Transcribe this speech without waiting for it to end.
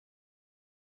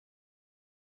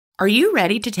Are you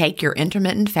ready to take your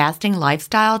intermittent fasting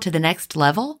lifestyle to the next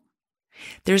level?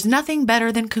 There's nothing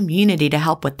better than community to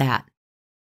help with that.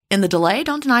 In the Delay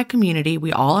Don't Deny community,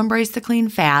 we all embrace the clean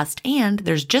fast, and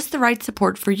there's just the right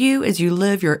support for you as you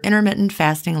live your intermittent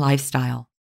fasting lifestyle.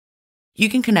 You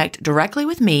can connect directly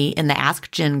with me in the Ask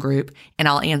Jen group, and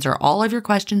I'll answer all of your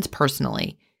questions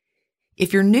personally.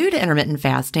 If you're new to intermittent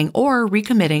fasting or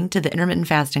recommitting to the intermittent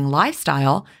fasting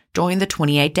lifestyle, join the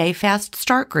 28-Day Fast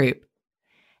Start group.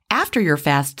 After your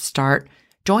fast start,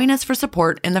 join us for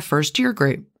support in the First Year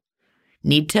group.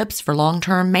 Need tips for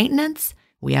long-term maintenance?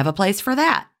 We have a place for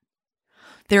that.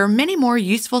 There are many more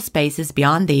useful spaces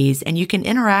beyond these, and you can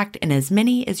interact in as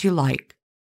many as you like.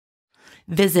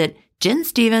 Visit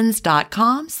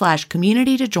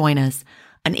jenstevens.com/community to join us.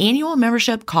 An annual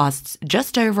membership costs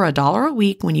just over $1 a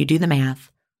week when you do the math.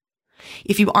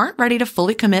 If you aren't ready to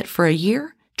fully commit for a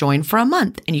year, join for a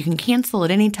month and you can cancel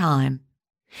at any time.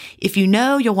 If you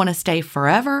know you'll want to stay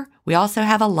forever, we also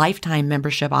have a lifetime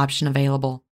membership option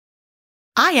available.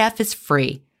 IF is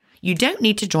free. You don't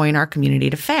need to join our community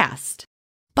to fast.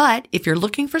 But if you're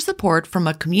looking for support from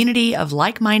a community of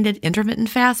like-minded intermittent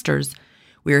fasters,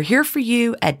 we're here for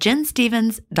you at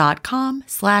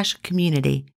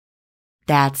jenstevens.com/community.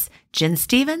 That's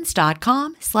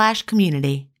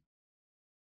jenstevens.com/community.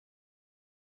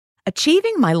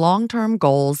 Achieving my long-term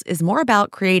goals is more about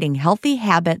creating healthy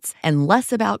habits and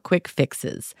less about quick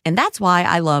fixes. And that's why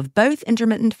I love both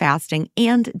intermittent fasting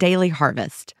and Daily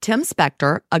Harvest. Tim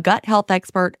Spector, a gut health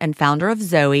expert and founder of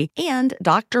Zoe, and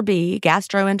Dr. B,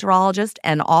 gastroenterologist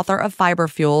and author of Fiber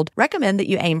Fueled, recommend that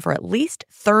you aim for at least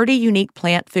 30 unique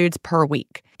plant foods per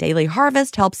week. Daily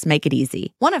Harvest helps make it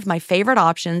easy. One of my favorite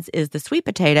options is the sweet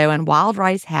potato and wild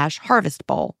rice hash harvest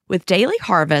bowl. With Daily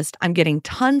Harvest, I'm getting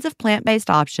tons of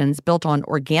plant-based options built on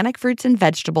organic fruits and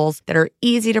vegetables that are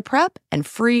easy to prep and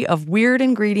free of weird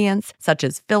ingredients such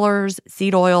as fillers,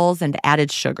 seed oils, and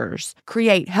added sugars.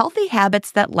 Create healthy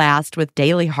habits that last with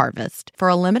Daily Harvest. For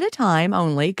a limited time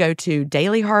only, go to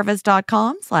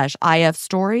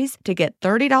dailyharvest.com/ifstories to get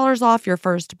 $30 off your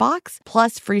first box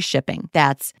plus free shipping.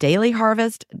 That's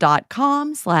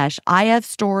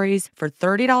dailyharvest.com/ifstories for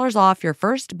 $30 off your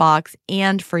first box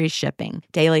and free shipping.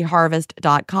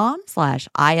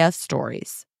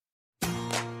 dailyharvest.com/ifstories.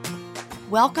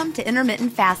 Welcome to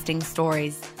Intermittent Fasting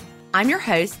Stories. I'm your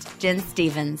host, Jen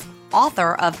Stevens,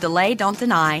 author of Delay Don't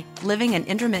Deny, Living an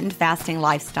Intermittent Fasting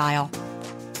Lifestyle.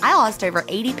 I lost over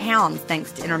 80 pounds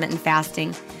thanks to intermittent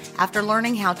fasting after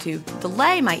learning how to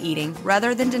delay my eating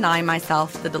rather than deny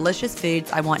myself the delicious foods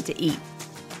I want to eat.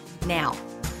 Now,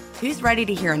 who's ready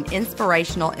to hear an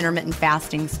inspirational intermittent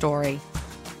fasting story?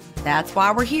 That's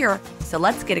why we're here, so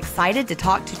let's get excited to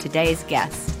talk to today's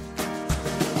guest.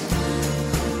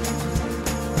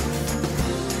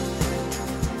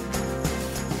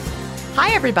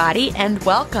 Hi, everybody, and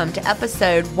welcome to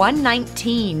episode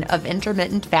 119 of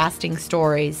Intermittent Fasting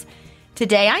Stories.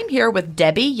 Today, I'm here with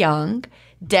Debbie Young.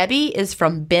 Debbie is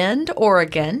from Bend,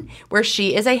 Oregon, where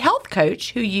she is a health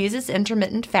coach who uses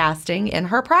intermittent fasting in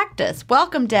her practice.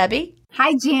 Welcome, Debbie.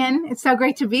 Hi, Jen. It's so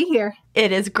great to be here.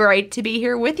 It is great to be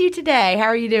here with you today. How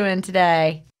are you doing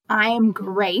today? I am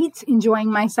great.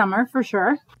 Enjoying my summer for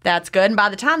sure. That's good. And by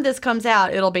the time this comes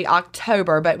out, it'll be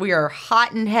October, but we are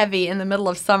hot and heavy in the middle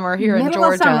of summer here in Georgia.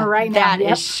 Middle of summer right now. That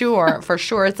is sure. For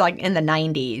sure. It's like in the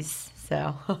 90s.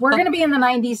 So we're going to be in the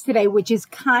 90s today, which is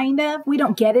we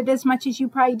don't get it as much as you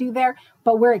probably do there,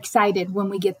 but we're excited when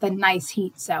we get the nice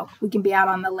heat so we can be out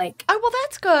on the lake. Oh, well,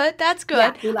 that's good. That's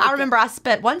good. Yeah, I remember I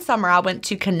spent one summer, I went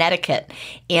to Connecticut,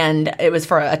 and it was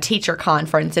for a teacher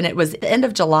conference, and it was the end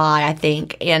of July, I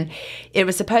think, and it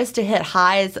was supposed to hit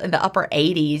highs in the upper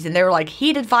 80s, and they were like,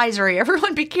 heat advisory,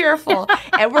 everyone be careful.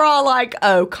 And we're all like,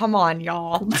 oh, come on,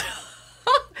 y'all.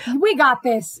 We got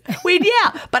this.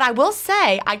 But I will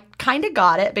say I kind of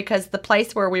got it because the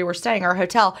place where we were staying, our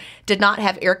hotel, did not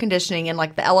have air conditioning in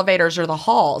like the elevators or the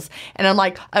halls. And I'm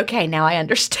like, okay, now I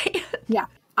understand. Yeah.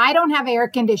 I don't have air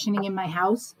conditioning in my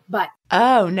house, but.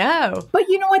 Oh, no. But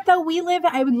you know what, though?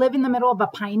 I would live in the middle of a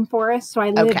pine forest. So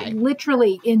I live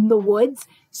literally in the woods.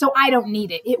 So I don't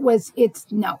need it.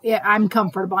 I'm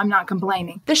comfortable. I'm not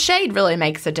complaining. The shade really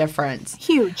makes a difference.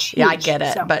 Huge. Yeah, I get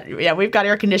it. So. But yeah, we've got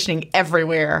air conditioning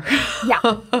everywhere. Yeah.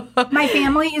 My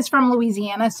family is from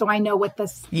Louisiana, so I know what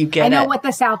what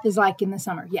the South is like in the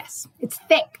summer. Yes. It's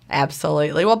thick.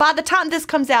 Absolutely. Well, by the time this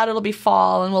comes out, it'll be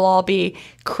fall and we'll all be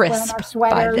crisp our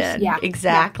sweaters. By then. Yeah.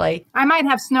 Exactly. Yeah. I might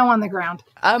have snow on the ground.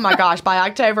 Oh my gosh. By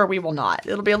October, we will not.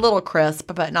 It'll be a little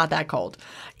crisp, but not that cold.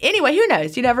 Anyway, who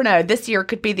knows? You never know. This year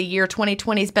could be the year.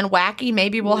 2020 has been wacky.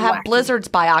 Maybe we'll have blizzards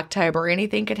by October.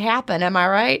 Anything could happen. Am I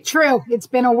right? True. It's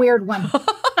been a weird one.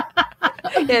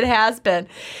 It has been.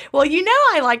 Well,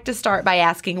 I like to start by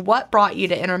asking what brought you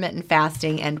to intermittent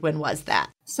fasting and when was that?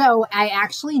 So I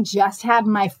actually just had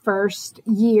my first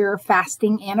year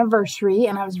fasting anniversary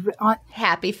and I was on.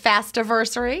 Happy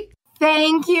Fastiversary.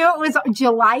 Thank you. It was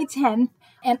July 10th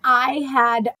and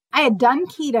I had done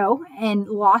keto and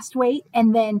lost weight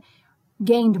and then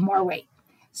gained more weight.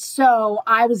 So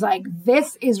I was like,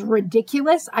 this is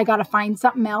ridiculous. I got to find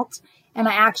something else. And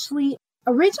I actually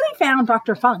originally found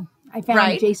Dr. Fung. I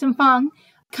found Jason Fung,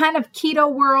 kind of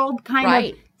keto world, kind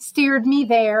of steered me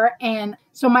there. And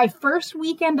so my first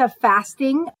weekend of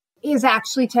fasting is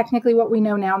actually technically what we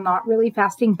know now, not really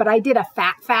fasting, but I did a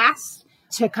fat fast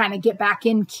to kind of get back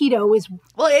in keto.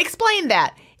 Well, explain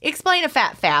that. Explain a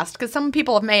fat fast, because some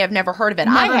people may have never heard of it.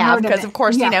 I have, because of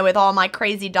course, with all my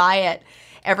crazy diet,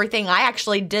 everything, I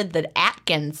actually did the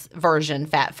Atkins version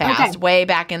fat fast way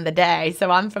back in the day.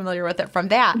 So I'm familiar with it from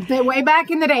that. Way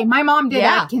back in the day. My mom did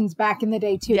Atkins back in the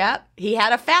day too. Yep. He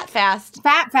had a fat fast.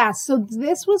 Fat fast. So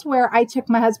this was where I took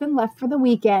my husband left for the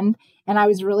weekend and I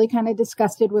was really kind of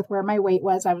disgusted with where my weight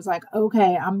was. I was like,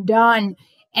 okay, I'm done.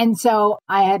 And so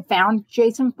I had found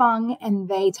Jason Fung and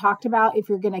they talked about if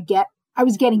you're going to I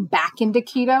was getting back into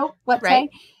keto, let's say.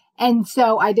 And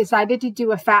so I decided to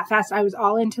do a fat fast. I was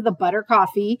all into the butter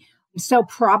coffee. So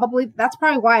that's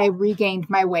probably why I regained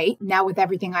my weight now with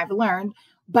everything I've learned.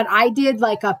 But I did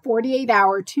like a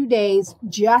 48-hour, 2 days,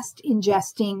 just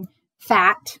ingesting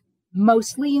fat,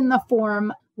 mostly in the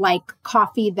form like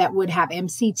coffee that would have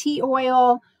MCT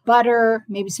oil, butter,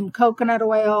 maybe some coconut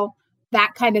oil,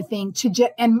 that kind of thing.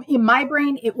 And in my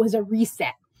brain, it was a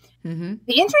reset. Mm-hmm.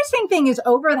 The interesting thing is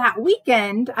over that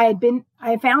weekend, I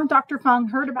found Dr. Fung,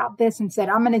 heard about this and said,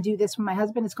 I'm going to do this when my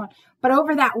husband is gone. But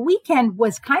over that weekend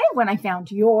was kind of when I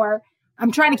found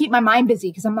I'm trying to keep my mind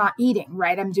busy because I'm not eating,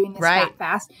 right? I'm doing this fat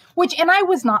fast, and I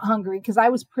was not hungry because I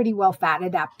was pretty well fat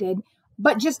adapted.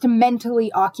 But just to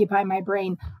mentally occupy my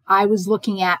brain, I was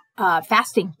looking at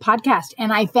fasting podcast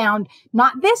and I found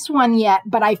not this one yet,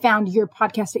 but I found your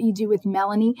podcast that you do with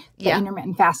Melanie, the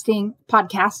intermittent fasting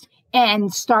podcast,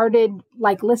 and started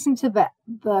listen to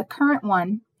the current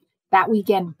one that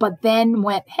weekend, but then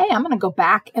went, hey, I'm going to go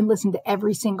back and listen to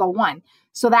every single one.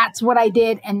 So that's what I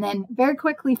did. And then very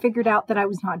quickly figured out that I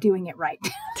was not doing it right.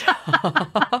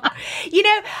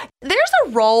 There's a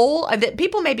role that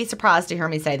people may be surprised to hear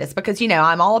me say this because,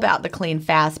 I'm all about the clean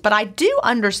fast, but I do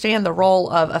understand the role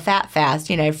of a fat fast,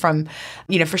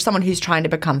 for someone who's trying to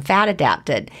become fat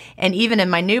adapted. And even in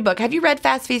my new book, have you read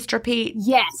Fast, Feast, Repeat?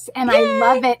 Yes. And I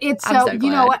love it. It's so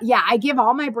you know what? Yeah. I give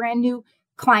all my brand new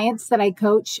clients that I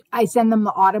coach, I send them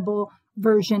the Audible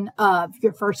version of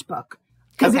your first book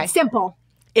because it's simple.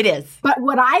 It is. But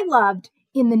what I loved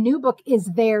in the new book is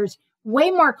there's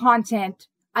way more content.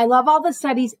 I love all the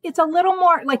studies. It's a little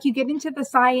more like you get into the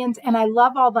science and I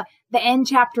love all the end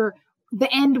chapter,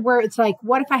 the end where it's like,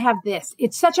 what if I have this?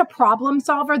 It's such a problem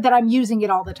solver that I'm using it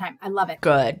all the time. I love it.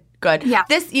 Good. Yeah.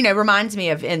 This, reminds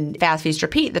me of in Fast, Feast,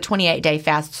 Repeat, the 28-day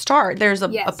fast start. There's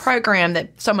a program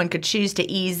that someone could choose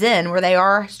to ease in where they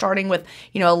are starting with,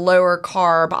 a lower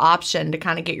carb option to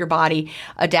kind of get your body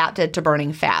adapted to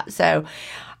burning fat. So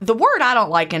the word I don't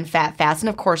like in fat fast, and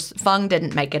of course, Fung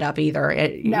didn't make it up either,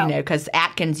 because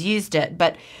Atkins used it,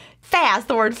 but fast,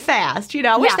 the word fast,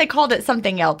 I wish they called it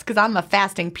something else because I'm a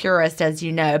fasting purist, as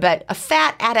you know, but a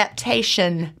fat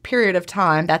adaptation period of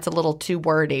time, that's a little too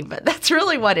wordy, but that's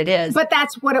really what it is. But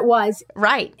that's what it was.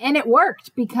 Right. And it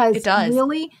worked because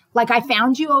really, I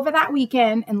found you over that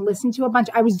weekend and listened to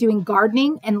I was doing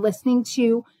gardening and listening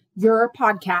to your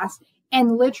podcast.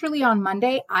 And literally on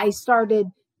Monday, I started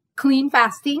clean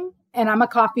fasting and I'm a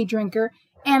coffee drinker.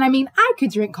 And I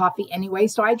could drink coffee anyway.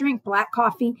 So I drink black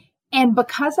coffee. And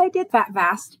because I did fat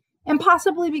fast, and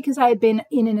possibly because I had been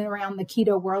in and around the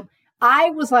keto world,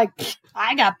 I was like,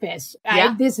 I got this.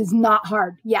 This is not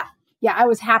hard. Yeah. I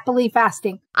was happily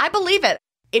fasting. I believe it.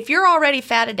 If you're already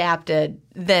fat adapted,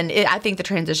 then I think the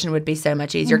transition would be so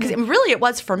much easier. Because really it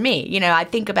was for me. I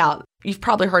think about, you've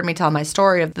probably heard me tell my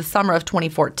story of the summer of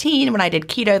 2014 when I did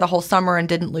keto the whole summer and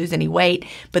didn't lose any weight,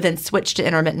 but then switched to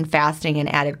intermittent fasting and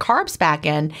added carbs back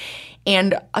in.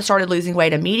 And I started losing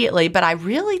weight immediately. But I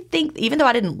really think even though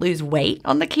I didn't lose weight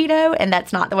on the keto, and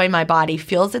that's not the way my body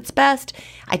feels its best,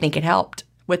 I think it helped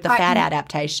with the fat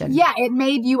adaptation. Yeah, it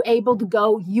made you able to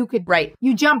go, you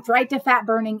jumped right to fat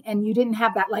burning and you didn't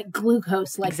have that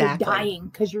glucose, you're dying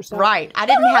because you're so. Right. I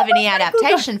didn't have any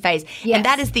adaptation phase. Yes. And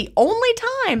that is the only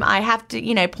time I have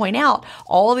to, point out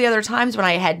all the other times when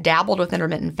I had dabbled with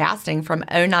intermittent fasting from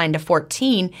 2009 to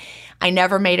 2014, I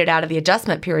never made it out of the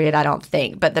adjustment period, I don't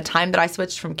think. But the time that I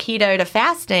switched from keto to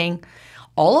fasting,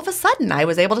 all of a sudden I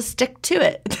was able to stick to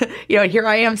it. Here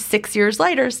I am 6 years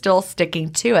later, still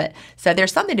sticking to it. So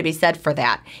there's something to be said for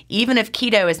that. Even if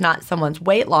keto is not someone's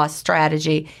weight loss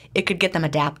strategy, it could get them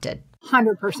adapted.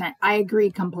 100%. I agree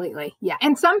completely. Yeah.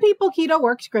 And some people keto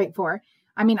works great for.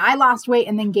 I mean, I lost weight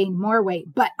and then gained more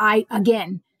weight, but I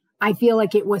feel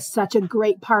like it was such a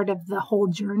great part of the whole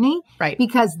journey. Right.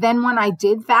 Because then when I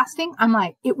did fasting, I'm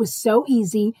like, it was so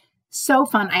easy, so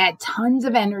fun. I had tons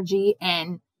of energy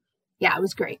and yeah, it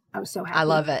was great. I was so happy. I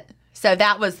love it. So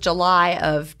that was July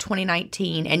of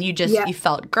 2019 and you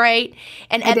felt great.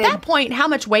 And at that point, how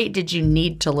much weight did you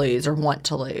need to lose or want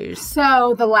to lose?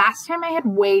 So the last time I had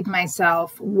weighed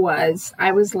myself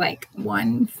I was like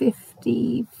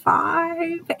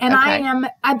 155. And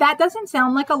that doesn't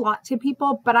sound like a lot to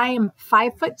people, but I am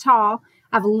 5 foot tall.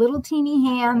 I have little teeny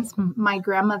hands. My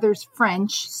grandmother's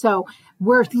French. So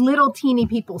we're little teeny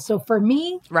people. So for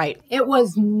me, it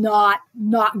was not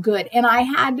good.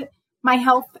 And my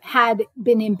health had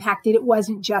been impacted. It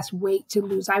wasn't just weight to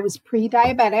lose. I was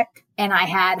pre-diabetic and I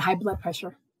had high blood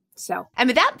pressure. So I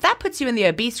mean that puts you in the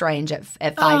obese range at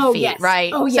 5 feet, yes.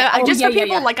 right? Oh yeah. So for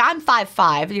people like I'm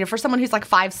 5'5", for someone who's like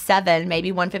 5'7",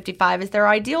 maybe 155 is their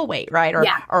ideal weight, right?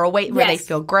 Or a weight where they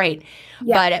feel great.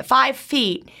 Yeah. But at 5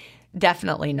 feet,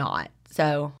 definitely not.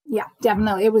 So yeah,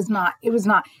 definitely. It was not.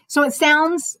 So it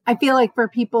sounds, I feel like for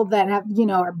people that have,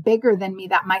 are bigger than me,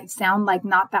 that might sound like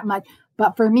not that much.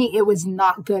 But for me, it was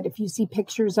not good. If you see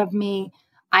pictures of me,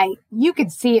 you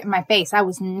could see it in my face. I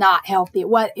was not healthy.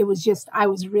 It was just, I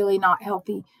was really not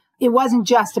healthy. It wasn't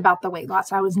just about the weight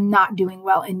loss. I was not doing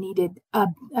well and needed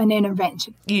an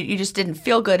intervention. You just didn't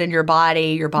feel good in your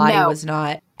body. Your body was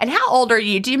not. And how old are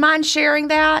you? Do you mind sharing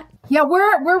that? Yeah,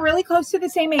 we're really close to the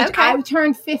same age. Okay. I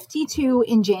turned 52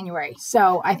 in January.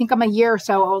 So I think I'm a year or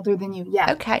so older than you.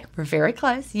 Yeah. Okay. We're very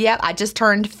close. Yep. I just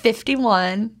turned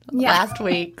 51 last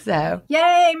week. So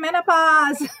yay,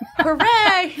 menopause.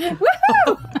 Hooray.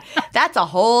 Woohoo! That's a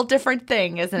whole different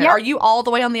thing, isn't it? Yep. Are you all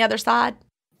the way on the other side?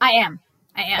 I am.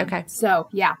 Okay. So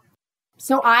yeah.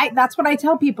 So that's what I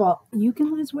tell people. You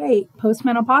can lose weight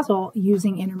postmenopausal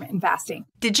using intermittent fasting.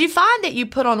 Did you find that you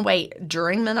put on weight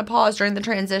during menopause, during the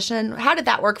transition? How did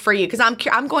that work for you? Because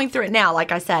I'm going through it now.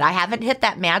 Like I said, I haven't hit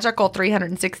that magical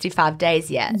 365 days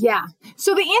yet. Yeah.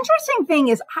 So the interesting thing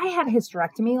is I had a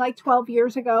hysterectomy like 12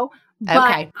 years ago.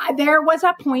 But there was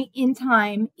a point in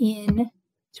time in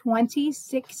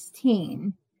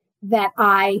 2016 that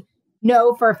I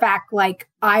know for a fact,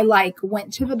 I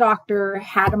went to the doctor,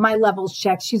 had my levels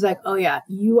checked. She's like, oh yeah,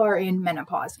 you are in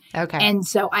menopause. Okay. And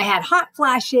so I had hot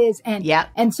flashes and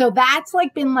so that's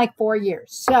been 4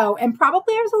 years. So, and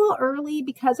probably I was a little early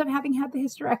because of having had the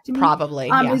hysterectomy. Probably,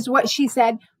 is what she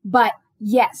said. But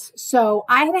yes, so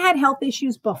I had health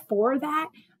issues before that,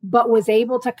 but was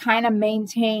able to kind of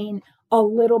maintain a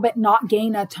little bit, not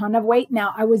gain a ton of weight.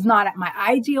 Now I was not at my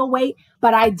ideal weight,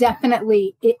 but it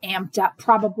amped up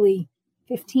probably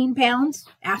 15 pounds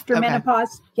after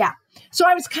menopause. Yeah. So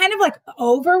I was kind of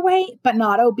overweight, but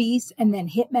not obese, and then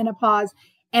hit menopause.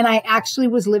 And I actually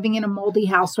was living in a moldy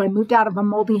house. So I moved out of a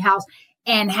moldy house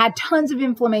and had tons of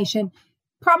inflammation,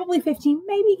 probably 15,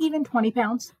 maybe even 20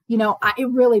 pounds.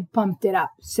 It really bumped it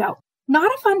up. So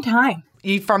not a fun time.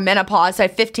 You from menopause, so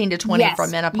 15 to 20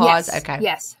 from menopause? Yes, okay.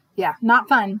 Yes. Yeah. Not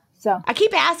fun. So I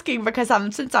keep asking because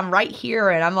since I'm right here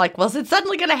and I'm like, well, is it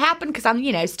suddenly going to happen? Because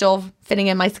I'm, still fitting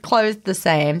in my clothes the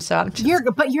same. So I'm just... You're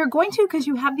going to, because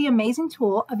you have the amazing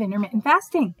tool of intermittent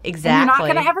fasting. Exactly. And you're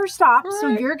not going to ever stop. Right. So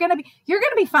you're going to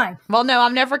be fine. Well, no,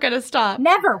 I'm never going to stop.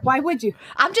 Never. Why would you?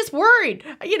 I'm just worried,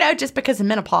 just because of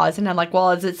menopause. And I'm like,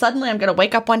 well, is it suddenly I'm going to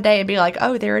wake up one day and be like,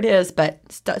 oh, there it is. But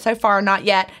so far, not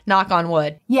yet. Knock on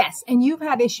wood. Yes. And you've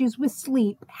had issues with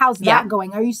sleep. How's that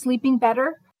going? Are you sleeping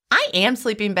better? I am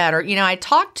sleeping better. I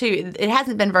talked to, it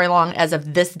hasn't been very long as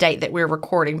of this date that we're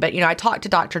recording, but, I talked to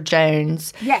Dr.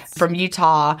 Jones from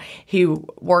Utah, who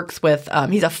works with,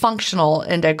 he's a functional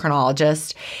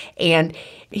endocrinologist, and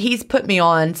he's put me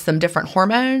on some different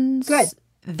hormones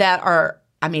that are,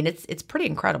 it's pretty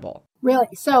incredible. Really?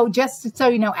 So just so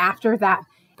you know, after that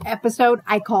episode,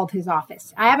 I called his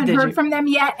office. I haven't heard from them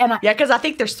yet. And because I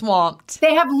think they're swamped.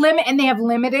 They have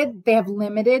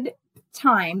limited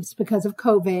times because of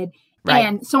COVID. Right.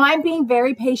 And so I'm being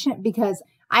very patient because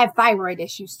I have thyroid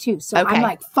issues too. So I'm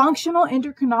like, functional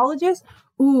endocrinologist.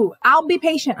 Ooh, I'll be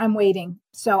patient. I'm waiting.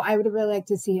 So I would really like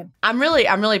to see him. I'm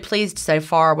really pleased so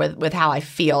far with how I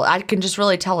feel. I can just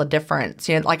really tell a difference.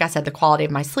 Like I said, the quality of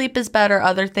my sleep is better.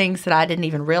 Other things that I didn't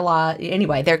even realize.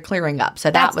 Anyway, they're clearing up. So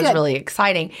that was really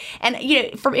exciting. And,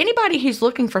 for anybody who's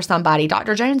looking for somebody,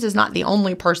 Dr. Jones is not the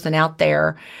only person out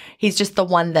there. He's just the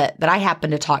one that I happen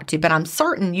to talk to. But I'm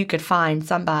certain you could find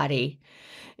somebody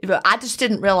But I just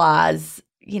didn't realize,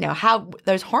 how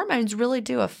those hormones really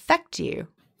do affect you.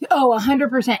 Oh,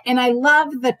 100%. And I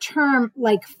love the term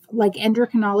like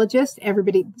endocrinologist.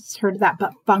 Everybody's heard of that,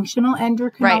 but functional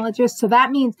endocrinologist. Right. So that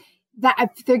means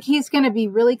that he's going to be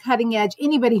really cutting edge.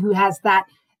 Anybody who has that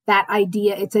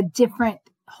idea, it's a different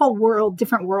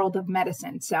world of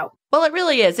medicine. So, well, it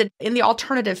really is. In the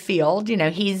alternative field,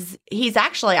 he's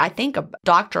actually, I think, a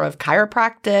doctor of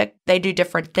chiropractic. They do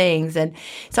different things. And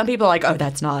some people are like, oh,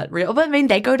 that's not real. But I mean,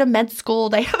 they go to med school.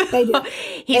 They do.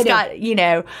 He's got,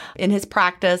 in his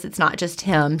practice, it's not just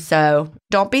him. So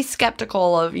don't be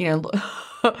skeptical of,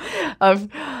 of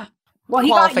well,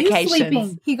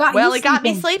 qualifications. He got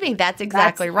me sleeping. That's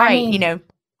exactly right.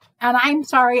 And I'm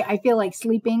sorry, I feel like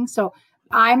sleeping. So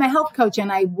I'm a health coach and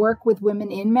I work with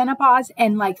women in menopause,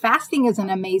 and like fasting is an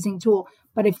amazing tool.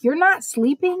 But if you're not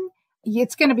sleeping,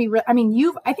 it's going to be,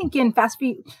 I think in Fast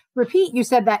Feet Repeat, you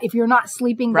said that if you're not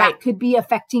sleeping, right, that could be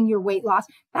affecting your weight loss.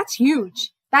 That's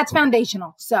huge. That's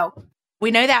foundational. So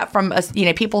we know that from us,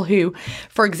 people who,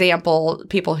 for example,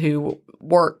 people who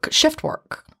work shift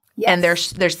work. Yes. And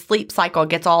their sleep cycle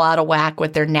gets all out of whack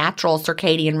with their natural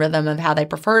circadian rhythm of how they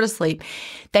prefer to sleep.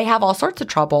 They have all sorts of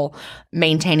trouble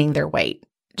maintaining their weight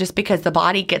just because the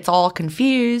body gets all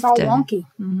confused. It's all wonky.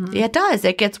 Mm-hmm. Yeah, it does.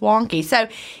 It gets wonky. So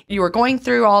you were going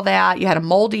through all that. You had a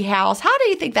moldy house. How do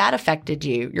you think that affected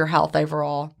your health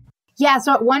overall? Yeah.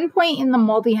 So at one point in the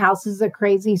moldy house, is a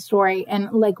crazy story. And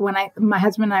like when my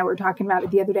husband and I were talking about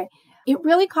it the other day, it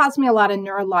really caused me a lot of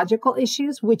neurological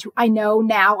issues, which I know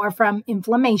now are from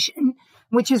inflammation,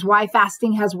 which is why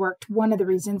fasting has worked. One of the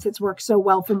reasons it's worked so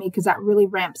well for me, because that really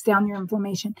ramps down your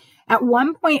inflammation. At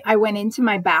one point, I went into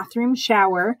my bathroom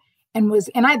shower and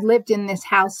I'd lived in this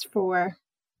house for,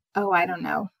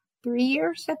 3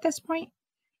 years at this point.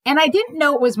 And I didn't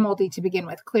know it was moldy to begin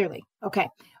with, clearly. Okay.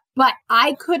 But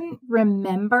I couldn't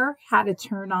remember how to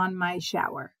turn on my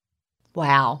shower.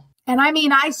 Wow. And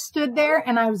I stood there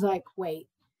and I was like, wait,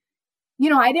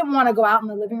 I didn't want to go out in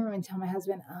the living room and tell my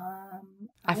husband,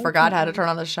 I forgot how to turn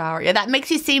on the shower. Yeah, that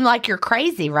makes you seem like you're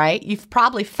crazy, right? You've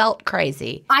probably felt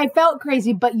crazy. I felt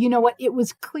crazy, but you know what? It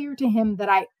was clear to him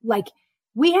that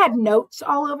we had notes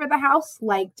all over the house,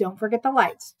 like, don't forget the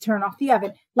lights, turn off the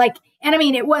oven.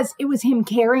 It was him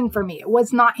caring for me. It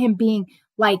was not him being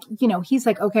like, he's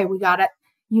like, okay, we got it.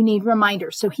 You need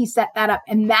reminders. So he set that up.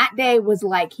 And that day was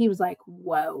like, he was like,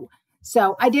 whoa.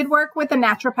 So I did work with a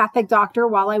naturopathic doctor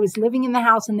while I was living in the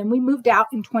house. And then we moved out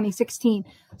in 2016.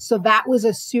 So that was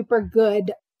a super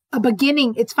good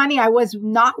beginning. It's funny. I was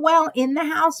not well in the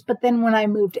house, but then when I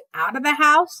moved out of the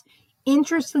house,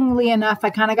 interestingly enough, I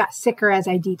kind of got sicker as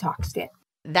I detoxed it.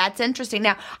 That's interesting.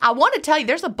 Now, I want to tell you,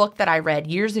 there's a book that I read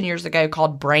years and years ago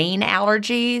called Brain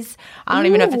Allergies. I don't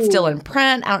even know if it's still in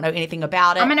print. I don't know anything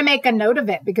about it. I'm going to make a note of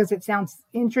it because it sounds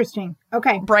interesting.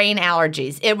 Okay. Brain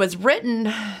Allergies. It was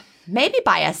written maybe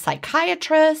by a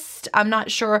psychiatrist. I'm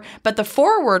not sure. But the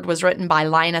foreword was written by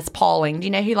Linus Pauling. Do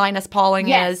you know who Linus Pauling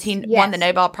is? He won the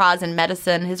Nobel Prize in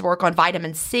Medicine. His work on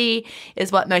vitamin C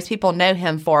is what most people know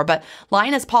him for. But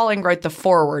Linus Pauling wrote the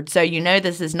foreword. So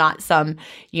this is not some,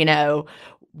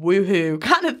 woohoo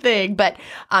kind of thing. But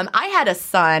I had a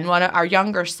son, our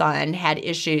younger son had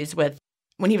issues with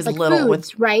when he was little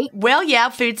foods, right? Well, yeah,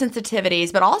 food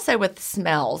sensitivities, but also with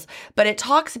smells. But it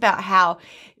talks about how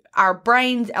our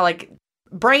brains,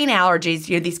 brain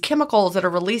allergies, these chemicals that are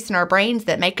released in our brains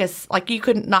that make us like you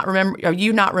not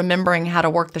remembering how to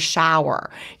work the shower.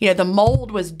 The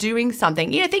mold was doing something.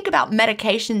 Think about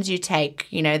medications you take,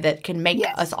 that can make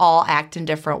us all act in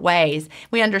different ways.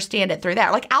 We understand it through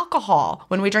that. Like alcohol.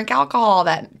 When we drink alcohol,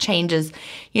 that changes,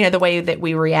 the way that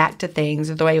we react to things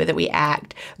or the way that we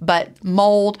act. But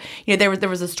mold, there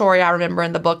was a story I remember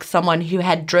in the book, someone who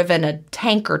had driven a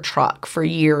tanker truck for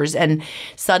years and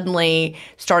suddenly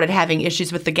started having issues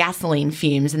with the gasoline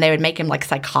fumes, and they would make him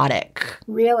psychotic.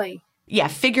 Really? Yeah,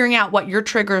 figuring out what your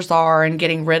triggers are and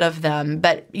getting rid of them.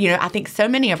 But, I think so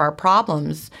many of our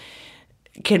problems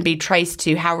can be traced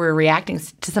to how we're reacting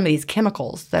to some of these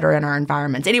chemicals that are in our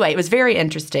environments. Anyway, it was very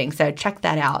interesting. So check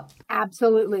that out.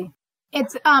 Absolutely.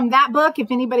 It's that book,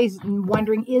 if anybody's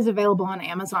wondering, is available on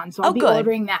Amazon. So I'll be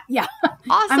ordering that. Yeah.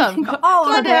 Awesome.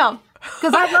 Glad to help.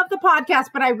 Because I love the podcast,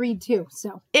 but I read too.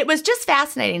 So it was just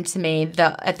fascinating to me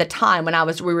at the time when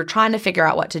we were trying to figure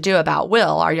out what to do about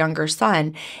Will, our younger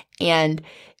son. And,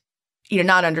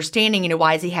 not understanding,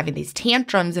 why is he having these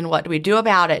tantrums and what do we do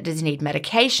about it? Does he need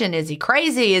medication? Is he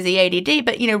crazy? Is he ADD?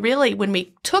 But, really, when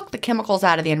we took the chemicals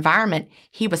out of the environment,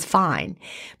 he was fine.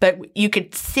 But you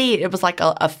could see it was like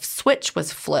a switch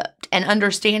was flipped, and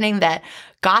understanding that,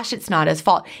 gosh, it's not his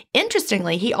fault.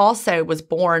 Interestingly, he also was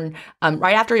born,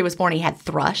 right after he was born, he had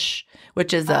thrush,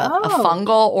 which is a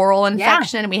fungal oral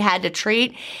infection, and we had to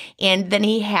treat. And then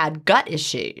he had gut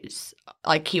issues.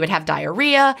 Like he would have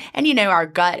diarrhea, and our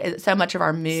gut, so much of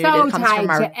our mood comes from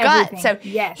our gut. So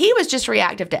he was just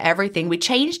reactive to everything. We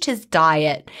changed his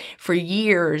diet for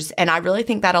years, and I really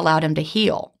think that allowed him to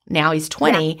heal. Now he's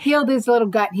 20. Yeah, healed his little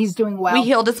gut. He's doing well. We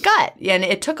healed his gut, and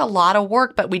it took a lot of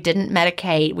work, but we didn't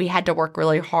medicate. We had to work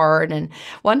really hard. And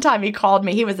one time he called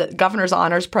me. He was at Governor's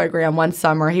Honors Program one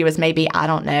summer. He was maybe,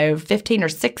 15 or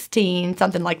 16,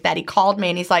 something like that. He called me,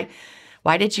 and he's like,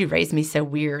 "Why did you raise me so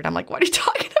weird?" I'm like, "What are you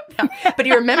talking about?" But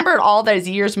he remembered all those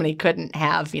years when he couldn't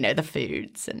have, the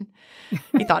foods, and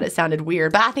he thought it sounded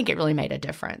weird. But I think it really made a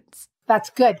difference.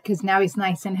 That's good, because now he's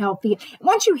nice and healthy.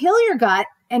 Once you heal your gut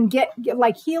and get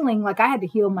like healing, like I had to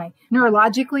heal my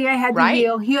neurologically, I had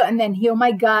to heal and then heal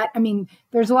my gut. I mean,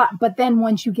 there's a lot. But then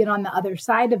once you get on the other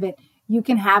side of it, you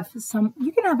can have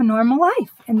a normal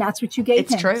life, and that's what you gave him.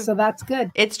 It's true. So that's good.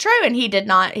 It's true. And he did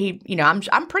not,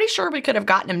 I'm pretty sure we could have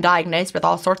gotten him diagnosed with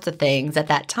all sorts of things at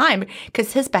that time,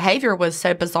 because his behavior was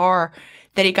so bizarre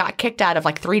that he got kicked out of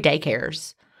like 3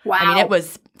 daycares. Wow. I mean, it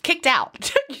was kicked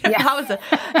out. I was an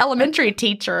elementary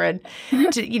teacher, and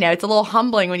it's a little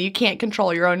humbling when you can't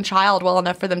control your own child well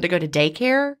enough for them to go to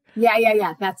daycare.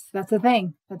 Yeah. That's the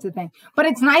thing. That's the thing. But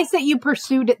it's nice that you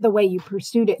pursued it the way you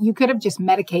pursued it. You could have just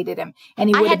medicated him, and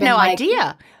he would have been I had no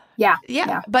idea. Yeah.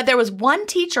 But there was one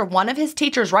of his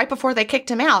teachers, right before they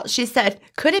kicked him out, she said,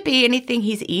 "Could it be anything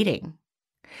he's eating?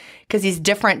 Because he's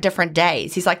different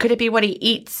days." He's like, "Could it be what he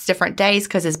eats different days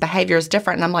because his behavior is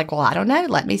different?" And I'm like, "Well, I don't know.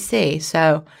 Let me see."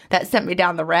 So that sent me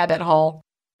down the rabbit hole.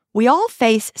 We all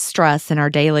face stress in our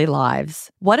daily lives.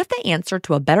 What if the answer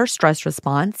to a better stress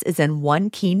response is in one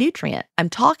key nutrient? I'm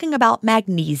talking about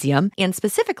magnesium, and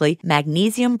specifically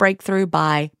Magnesium Breakthrough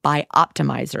by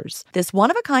Bioptimizers. This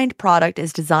one-of-a-kind product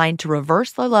is designed to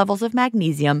reverse low levels of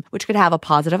magnesium, which could have a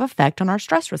positive effect on our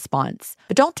stress response.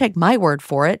 But don't take my word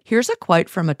for it. Here's a quote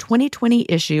from a 2020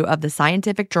 issue of the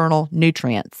scientific journal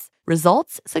Nutrients.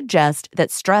 Results suggest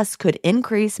that stress could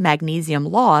increase magnesium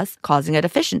loss, causing a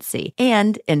deficiency.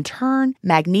 And, in turn,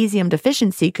 magnesium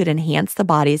deficiency could enhance the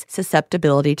body's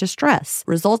susceptibility to stress,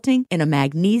 resulting in a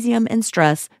magnesium and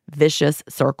stress vicious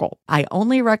circle. I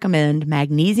only recommend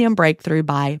Magnesium Breakthrough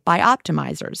by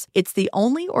Bioptimizers. It's the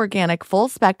only organic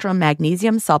full-spectrum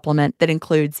magnesium supplement that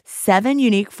includes 7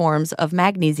 unique forms of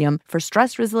magnesium for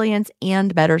stress resilience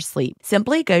and better sleep.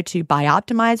 Simply go to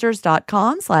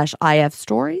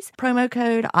bioptimizers.com/ifstories, promo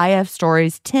code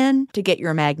IFStories10 to get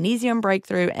your Magnesium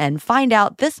Breakthrough and find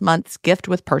out this month's gift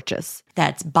with purchase.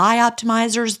 That's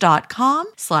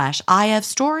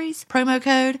bioptimizers.com/IFstories, promo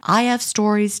code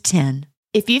IFStories10.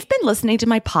 If you've been listening to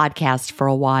my podcast for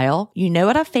a while, you know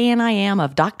what a fan I am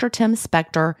of Dr. Tim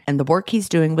Spector and the work he's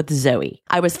doing with Zoe.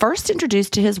 I was first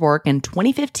introduced to his work in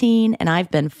 2015, and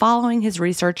I've been following his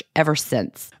research ever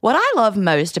since. What I love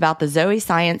most about the Zoe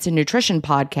Science and Nutrition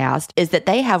podcast is that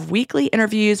they have weekly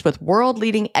interviews with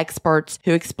world-leading experts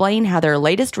who explain how their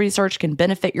latest research can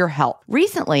benefit your health.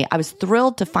 Recently, I was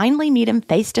thrilled to finally meet him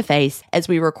face-to-face as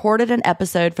we recorded an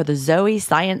episode for the Zoe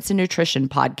Science and Nutrition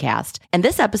podcast, and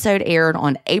this episode aired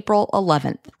on April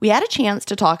 11th. We had a chance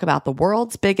to talk about the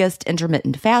world's biggest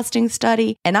intermittent fasting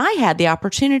study, and I had the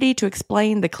opportunity to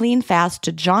explain the clean fast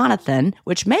to Jonathan,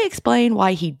 which may explain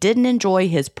why he didn't enjoy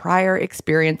his prior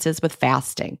experiences with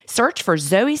fasting. Search for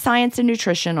Zoe Science and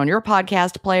Nutrition on your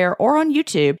podcast player or on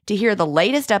YouTube to hear the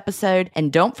latest episode,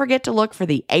 and don't forget to look for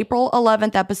the April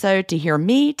 11th episode to hear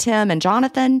me, Tim, and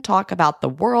Jonathan talk about the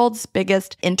world's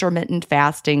biggest intermittent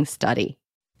fasting study.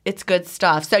 It's good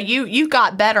stuff. So you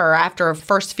got better after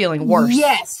first feeling worse.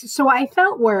 Yes. So I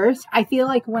felt worse. I feel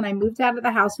like when I moved out of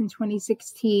the house in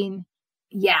 2016,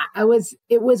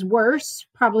 it was worse,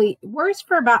 probably worse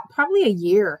for about a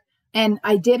year. And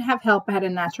I did have help. I had a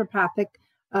naturopathic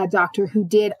doctor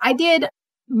I did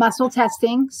muscle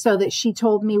testing so that she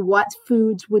told me what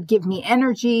foods would give me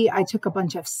energy. I took a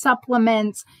bunch of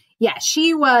supplements. Yeah,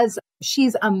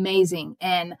 she's amazing.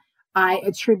 And I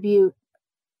attribute,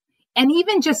 and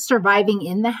even just surviving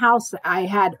in the house, I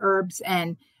had herbs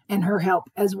and her help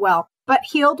as well. But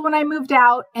healed when I moved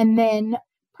out. And then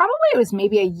probably it was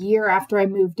maybe a year after I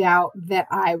moved out that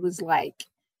I was like,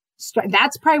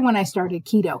 that's probably when I started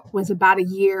keto, was about a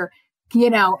year.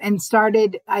 and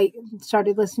I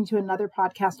started listening to another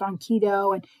podcast on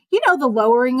keto, and, the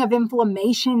lowering of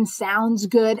inflammation sounds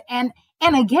good. And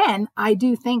again, I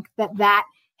do think that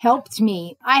helped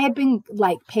me. I had been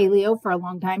like paleo for a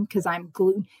long time because I'm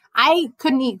gluten. I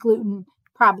couldn't eat gluten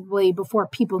probably before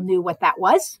people knew what that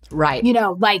was. Right.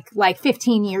 Like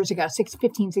 15 years ago,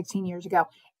 16 years ago.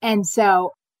 And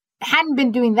so hadn't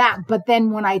been doing that. But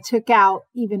then when I took out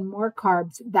even more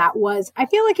carbs, I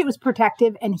feel like it was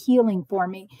protective and healing for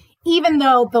me, even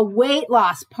though the weight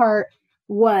loss part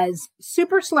was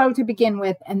super slow to begin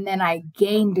with. And then I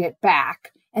gained it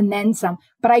back and then some,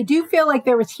 but I do feel like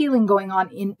there was healing going on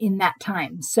in that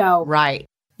time. So, right.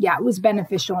 Yeah, it was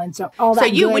beneficial. And so all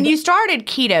that. So when you started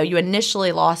keto, you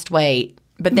initially lost weight,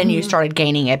 but then you started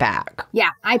gaining it back.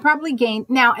 Yeah, I probably gained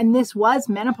now, and this was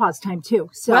menopause time too.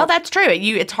 So well, that's true.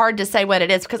 It's hard to say what it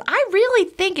is because I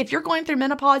really think if you're going through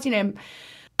menopause,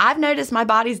 I've noticed my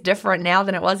body's different now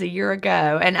than it was a year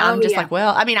ago, and I'm just like,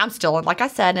 well, I mean, I'm still, like I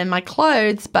said, in my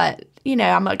clothes, but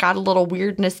I've got a little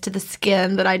weirdness to the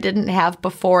skin that I didn't have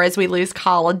before as we lose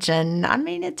collagen. I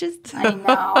mean, it just I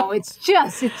know it's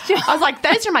just. I was like,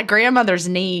 those are my grandmother's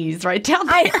knees right down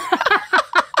there.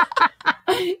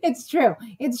 It's true.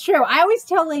 I always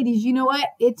tell ladies, you know what?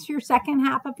 It's your second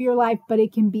half of your life, but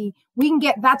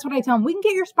that's what I tell them. We can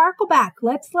get your sparkle back.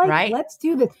 Let's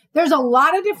do this. There's a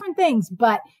lot of different things,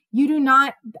 but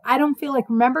I don't feel like,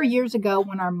 remember years ago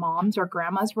when our moms or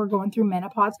grandmas were going through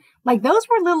menopause, like those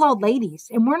were little old ladies,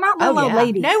 and we're not little old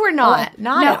ladies. No, we're not.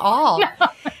 Not at all.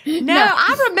 No,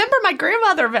 I remember my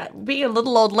grandmother being a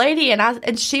little old lady,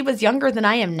 and she was younger than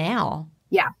I am now.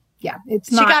 Yeah. Yeah,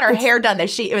 she got her hair done though.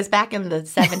 It was back in the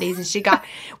 70s, and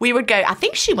we would go, I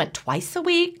think she went twice a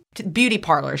week to beauty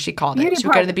parlor, she called it. She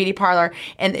would go to the beauty parlor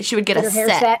and she would get a hair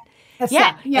set.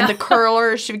 Yeah. And the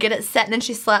curlers, she would get it set, and then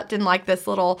she slept in like this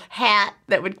little hat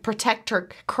that would protect her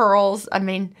curls. I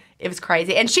mean, it was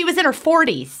crazy. And she was in her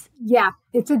 40s. Yeah,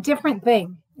 it's a different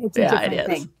thing. It's a different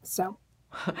thing. So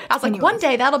I was like, one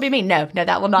day that'll be me. No,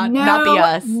 that will not be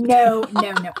us. No.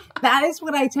 That is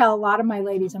what I tell a lot of my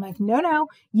ladies. I'm like, no,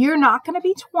 you're not going to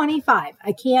be 25.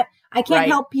 I can't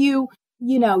help you.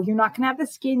 You're not going to have the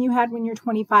skin you had when you're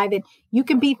 25, and you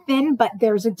can be thin, but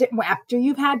after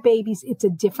you've had babies, it's a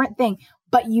different thing.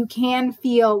 But you can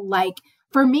feel like,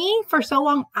 for me, for so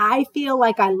long, I feel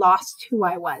like I lost who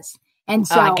I was. And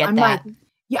so I'm like,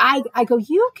 I go,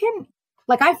 you can.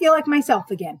 Like, I feel like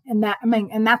myself again. And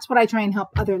that's what I try and help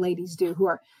other ladies do who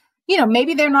are,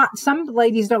 maybe some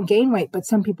ladies don't gain weight, but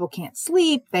some people can't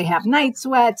sleep. They have night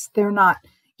sweats. They're not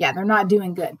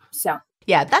doing good. So.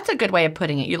 Yeah, that's a good way of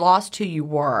putting it. You lost who you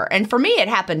were. And for me, it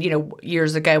happened,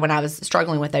 years ago when I was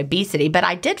struggling with obesity. But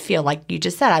I did feel like you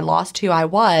just said, I lost who I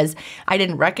was. I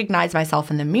didn't recognize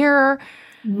myself in the mirror.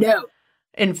 No.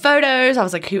 In photos, I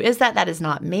was like, who is that? That is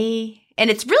not me. And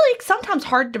it's really sometimes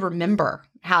hard to remember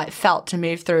how it felt to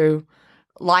move through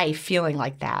life feeling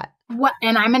like that.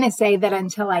 And I'm going to say that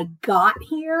until I got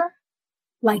here,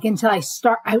 I was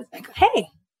like, hey,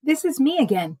 this is me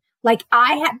again. Like,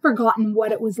 I had forgotten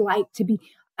what it was like to be.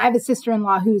 I have a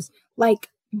sister-in-law who's like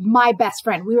my best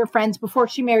friend. We were friends before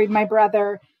she married my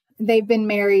brother. They've been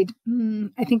married,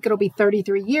 I think it'll be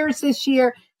 33 years this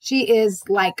year. She is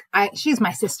she's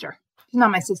my sister. She's not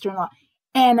my sister-in-law.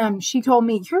 And she told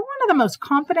me, you're one of the most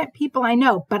confident people I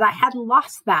know, but I had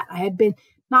lost that. I had been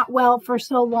not well for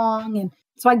so long. And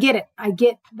so I get it.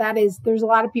 There's a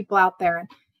lot of people out there.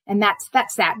 And that's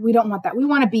sad. We don't want that. We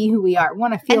want to be who we are. We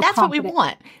want to feel confident. And that's confident. What we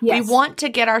want. Yes. We want to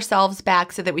get ourselves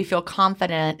back so that we feel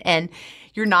confident. And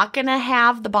you're not going to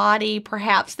have the body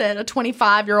perhaps that a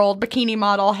 25-year-old bikini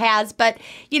model has. But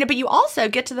you also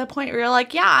get to the point where you're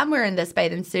like, yeah, I'm wearing this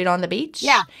bathing suit on the beach.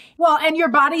 Yeah. Well, and your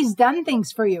body's done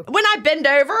things for you. When I bend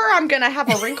over, I'm going to have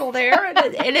a wrinkle there,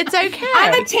 and it's okay.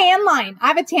 I have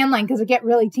a tan line because I get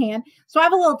really tan. So I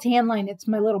have a little tan line. It's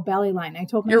my little belly line. I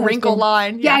told my Your husband, wrinkle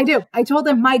line. Yeah, I do. I told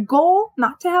him my goal,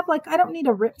 not to have I don't need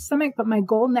a ripped stomach, but my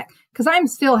goal because I'm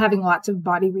still having lots of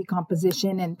body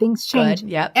recomposition and things change.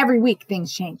 Yep. Every week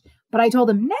things change. But I told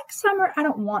him next summer, I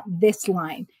don't want this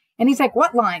line. And he's like,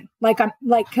 what line? I'm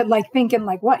thinking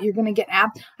what, you're going to get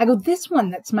abs? I go, this one,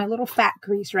 that's my little fat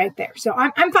crease right there. So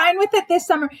I'm fine with it this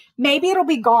summer. Maybe it'll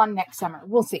be gone next summer.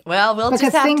 We'll see. Well,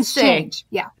 just have to see. Change.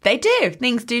 Yeah. They do.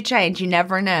 Things do change. You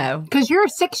never know. Because you're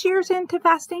 6 years into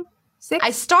fasting? 6?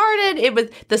 I started, it was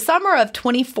the summer of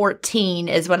 2014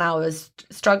 is when I was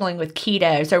struggling with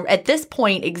keto. So at this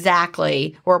point,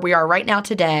 exactly where we are right now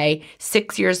today,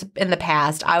 6 years in the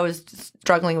past, I was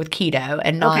struggling with keto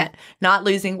and not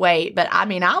losing weight. But I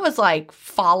mean, I was like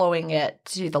following it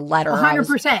to the letter.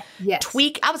 100%. Yes.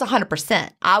 I was 100%.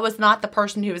 I was not the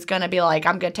person who was going to be like,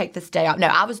 I'm going to take this day off. No,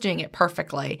 I was doing it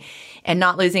perfectly and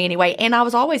not losing any weight. And I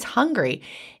was always hungry.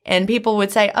 And people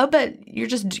would say, oh, but you're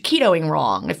just ketoing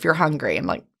wrong if you're hungry. I'm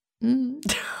like,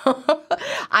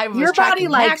 I was Your body tracking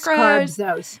likes macros. carbs,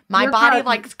 though. My body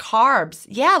likes carbs.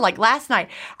 Yeah, like last night,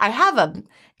 I have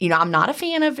I'm not a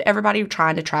fan of everybody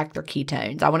trying to track their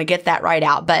ketones. I want to get that right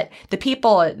out. But the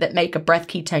people that make a breath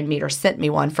ketone meter sent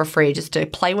me one for free just to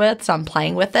play with. So I'm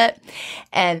playing with it.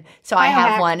 And so I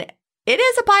have one. It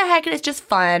is a biohack and it's just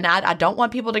fun. I don't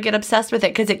want people to get obsessed with it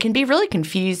because it can be really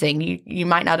confusing. You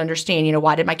might not understand,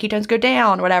 why did my ketones go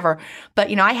down or whatever.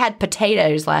 But, I had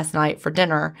potatoes last night for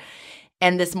dinner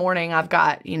and this morning I've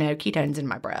got, ketones in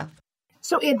my breath.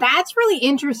 So that's really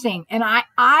interesting. And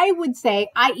I would say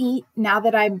I eat, now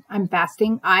that I'm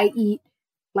fasting, I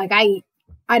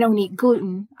don't eat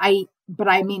gluten. But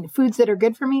I mean, foods that are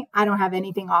good for me, I don't have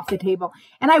anything off the table.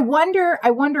 And I wonder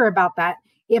about that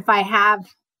if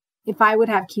I would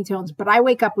have ketones, but I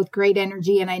wake up with great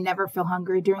energy and I never feel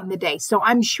hungry during the day. So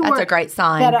I'm sure that's a great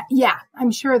sign. I'm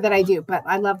sure that I do, but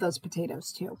I love those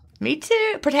potatoes too. Me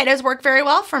too. Potatoes work very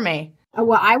well for me.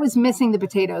 Well, I was missing the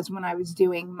potatoes when I was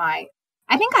doing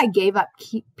I think I gave up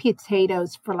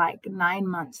potatoes for like 9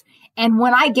 months. And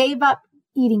when I gave up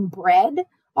eating bread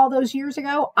all those years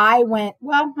ago, I went,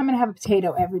 well, I'm going to have a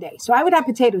potato every day. So I would have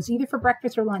potatoes either for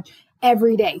breakfast or lunch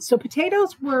every day. So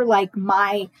potatoes were like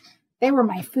they were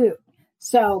my food.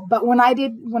 So, but when I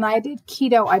did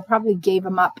keto, I probably gave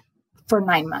them up for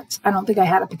 9 months. I don't think I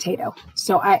had a potato.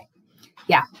 So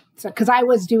because I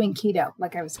was doing keto,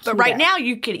 like I was keto. But right now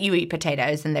you eat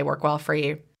potatoes and they work well for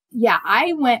you. Yeah,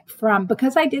 I went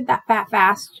because I did that fat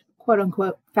fast, quote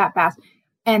unquote, fat fast,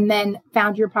 and then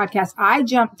found your podcast. I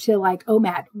jumped to like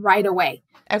OMAD right away.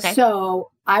 Okay.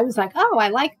 So I was like, oh, I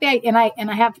like that. And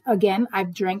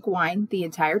I've drank wine the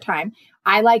entire time.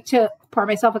 I like to pour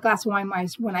myself a glass of wine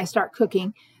when I start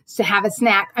cooking to have a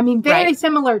snack. I mean, very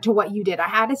similar to what you did. I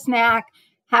had a snack,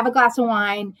 have a glass of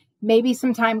wine, maybe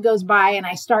some time goes by and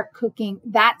I start cooking.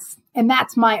 That's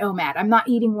my OMAD. I'm not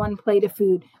eating one plate of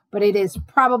food, but it is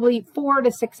probably 4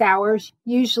 to 6 hours,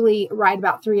 usually right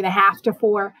about 3.5 to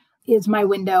 4 is my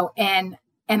window. And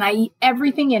I eat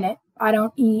everything in it. I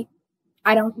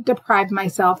don't deprive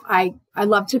myself. I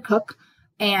love to cook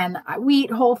and we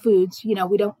eat whole foods.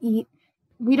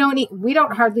 We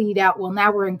don't hardly eat out. Well,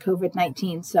 now we're in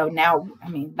COVID-19. So now,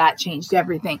 that changed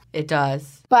everything. It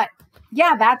does. But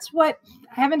yeah, that's what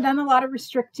I haven't done a lot of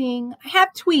restricting. I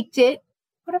have tweaked it.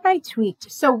 What have I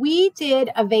tweaked? So we did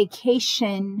a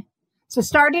vacation. So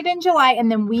started in July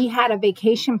and then we had a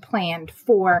vacation planned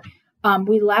for,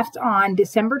 we left on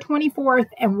December 24th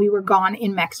and we were gone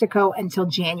in Mexico until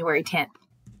January 10th.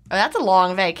 Oh, that's a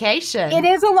long vacation. It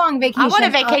is a long vacation. I want a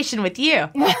vacation with you.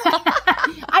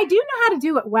 I do know how to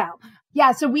do it well.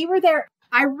 Yeah. So we were there.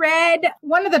 I read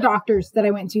one of the doctors that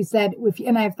I went to said,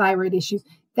 and I have thyroid issues,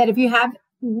 that if you have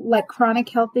like chronic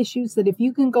health issues, that if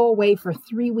you can go away for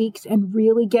 3 weeks and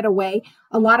really get away,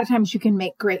 a lot of times you can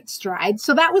make great strides.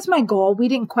 So that was my goal. We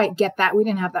didn't quite get that. We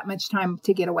didn't have that much time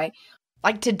to get away.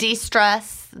 Like to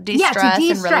de-stress to de-stress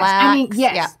and relax.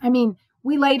 Yes. Yeah.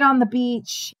 We laid on the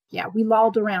beach. Yeah. We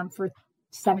lolled around for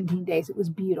 17 days. It was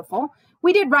beautiful.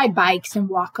 We did ride bikes and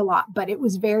walk a lot, but it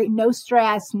was no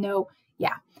stress,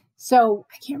 yeah. So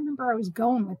I can't remember where I was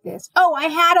going with this. Oh, I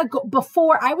had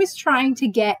before I was trying to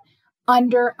get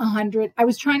under 100. I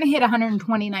was trying to hit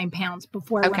 129 pounds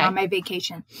before I went on my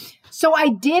vacation. So I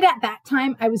did at that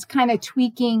time, I was kind of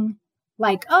tweaking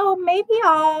like, oh, maybe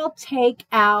I'll take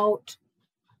out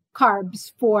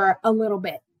carbs for a little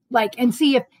bit, like, and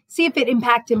see if it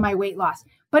impacted my weight loss.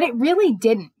 But it really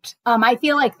didn't. I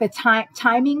feel like the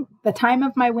time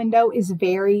of my window is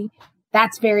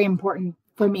that's very important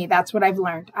for me. That's what I've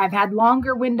learned. I've had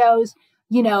longer windows,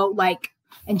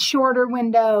 and shorter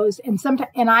windows. And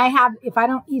sometimes, if I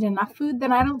don't eat enough food,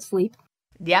 then I don't sleep.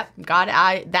 Yep. God,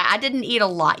 I didn't eat a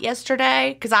lot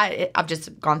yesterday because I've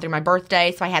just gone through my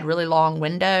birthday. So I had really long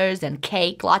windows and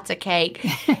cake, lots of cake.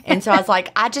 And so I was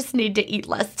like, I just need to eat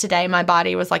less today. My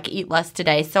body was like, eat less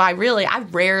today. So I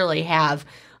rarely have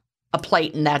a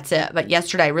plate and that's it. But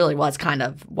yesterday really was kind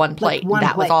of one plate. Like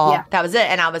that was all. Yeah. That was it.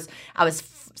 And I was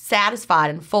satisfied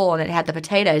and full and it had the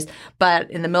potatoes. But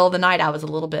in the middle of the night, I was a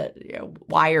little bit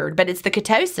wired. But it's the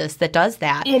ketosis that does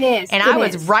that. It is. And I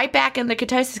was right back in the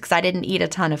ketosis because I didn't eat a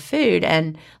ton of food.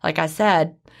 And like I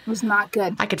said, It was not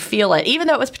good. I could feel it. Even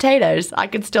though it was potatoes, I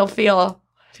could still feel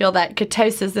that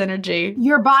ketosis energy.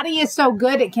 Your body is so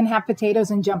good, it can have potatoes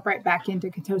and jump right back into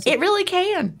ketosis. It really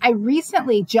can. I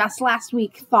recently, just last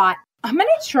week, thought I'm going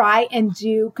to try and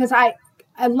do, because I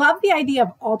love the idea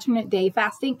of alternate day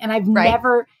fasting, and I've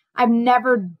never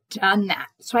done that.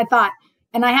 So I thought,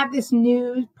 and I have this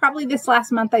new, probably this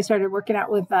last month, I started working out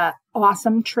with an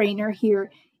awesome trainer here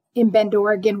in Bend,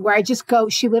 Oregon, where I just go,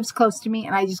 she lives close to me,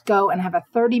 and I just go and have a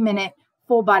 30-minute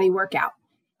full body workout.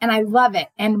 And I love it.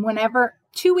 And whenever,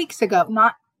 2 weeks ago,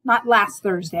 not last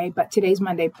Thursday, but today's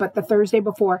Monday, but the Thursday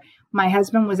before, my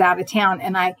husband was out of town,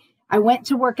 and I went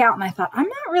to work out, and I thought, I'm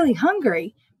not really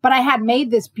hungry, but I had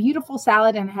made this beautiful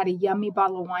salad and I had a yummy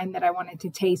bottle of wine that I wanted to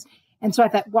taste. And so I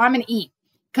thought, well, I'm going to eat,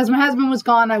 because my husband was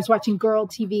gone. I was watching Girl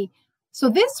TV. So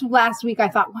this last week I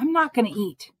thought, well, I'm not going to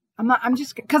eat.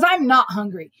 Because I'm not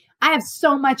hungry. I have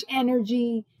so much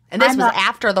energy. And this was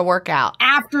after the workout.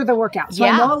 After the workout. So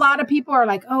I know a lot of people are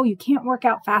like, oh, you can't work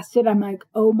out fasted. I'm like,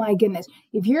 oh my goodness.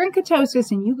 If you're in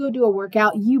ketosis and you go do a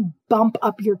workout, you bump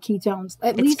up your ketones.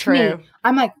 At least true. Me.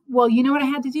 I'm like, well, you know what I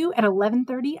had to do? At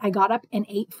 11:30, I got up and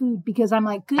ate food, because I'm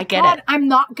like, good God, I'm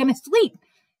not going to sleep.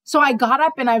 So I got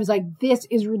up and I was like, this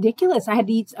is ridiculous. I had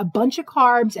to eat a bunch of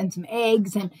carbs and some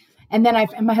eggs. And then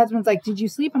my husband's like, did you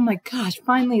sleep? I'm like, gosh,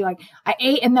 finally, like I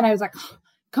ate. And then I was like,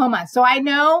 coma. So I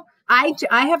know I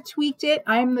have tweaked it.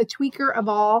 I'm the tweaker of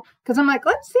all, because I'm like,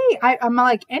 let's see. I'm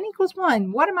like, N equals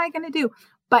 1. What am I going to do?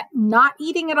 But not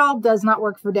eating at all does not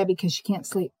work for Debbie, because she can't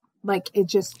sleep. Like, it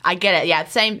just. I get it. Yeah.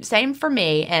 Same for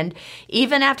me. And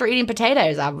even after eating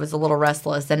potatoes, I was a little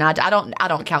restless, and I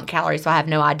don't count calories, so I have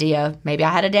no idea. Maybe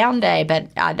I had a down day, but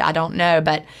I don't know.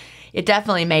 But it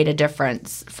definitely made a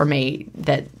difference for me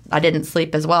that I didn't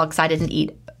sleep as well, because I didn't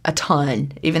eat a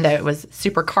ton, even though it was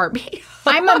super carby.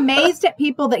 I'm amazed at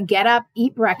people that get up,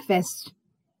 eat breakfast,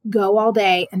 go all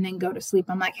day, and then go to sleep.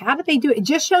 I'm like, how do they do it? It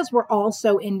just shows we're all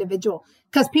so individual,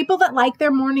 because people that like their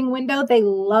morning window, they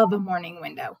love a morning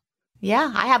window.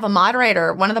 Yeah, I have a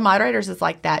moderator. One of the moderators is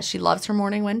like that. She loves her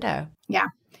morning window. Yeah.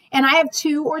 And I have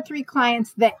 2 or 3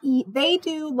 clients that eat. They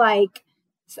do like,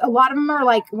 a lot of them are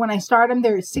like, when I start them,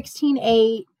 they're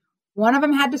 16-8. One of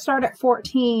them had to start at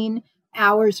 14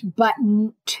 hours, but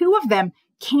 2 of them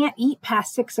can't eat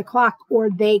past 6 o'clock,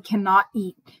 or they cannot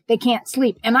eat. They can't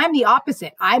sleep. And I'm the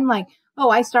opposite. I'm like,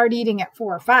 oh, I start eating at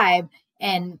 4 or 5,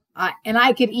 and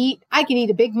I could eat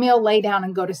a big meal, lay down,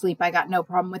 and go to sleep. I got no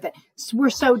problem with it. So we're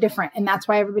so different. And that's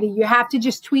why you have to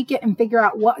just tweak it and figure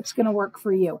out what's going to work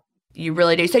for you. You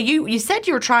really do. So you said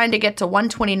you were trying to get to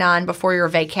 129 before your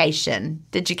vacation.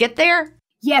 Did you get there?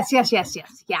 Yes. Yeah.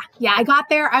 I got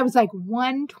there. I was like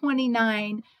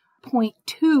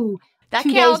 129.2 that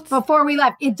 2 counts. days before we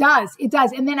left. It does.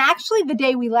 And then actually the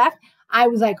day we left, I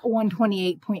was like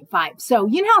 128.5. So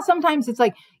you know how sometimes it's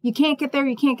like, you can't get there.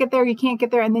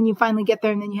 And then you finally get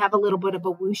there, and then you have a little bit of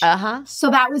a whoosh. So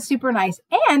that was super nice.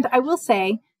 And I will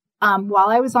say, while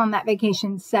I was on that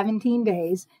vacation, 17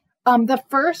 days, the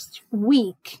first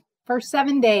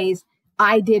 7 days,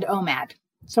 I did OMAD.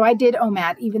 So I did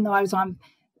OMAD, even though I was on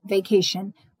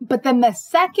vacation. But then the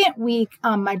second week,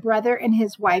 my brother and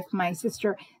his wife, my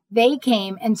sister, they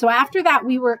came. And so after that,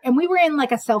 we were in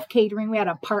like a self-catering. We had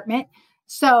an apartment.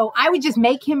 So I would just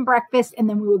make him breakfast, and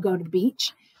then we would go to the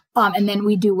beach. And then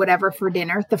we do whatever for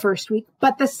dinner the first week.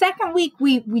 But the second week,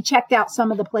 we checked out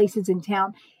some of the places in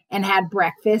town and had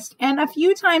breakfast. And a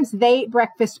few times they ate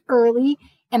breakfast early,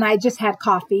 and I just had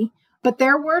coffee. But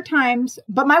there were times,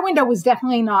 but my window was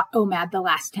definitely not OMAD the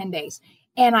last 10 days.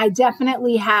 And I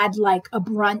definitely had like a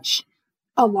brunch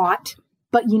a lot.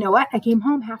 But you know what? I came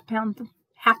home half pound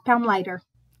lighter.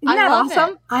 Isn't that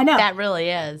awesome? I know. That really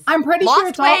is. I'm pretty sure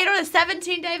it's weight on a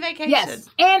 17-day vacation. Yes.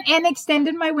 And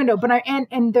extended my window. But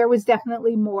and there was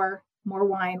definitely more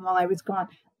wine while I was gone.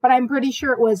 But I'm pretty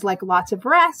sure it was like lots of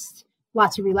rest,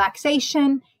 lots of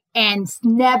relaxation, and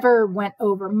never went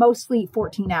over, mostly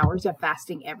 14 hours of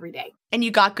fasting every day. And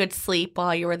you got good sleep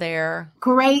while you were there?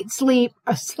 Great sleep.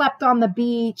 I slept on the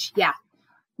beach. Yeah.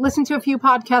 Listened to a few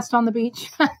podcasts on the beach.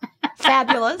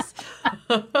 Fabulous.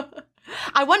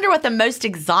 I wonder what the most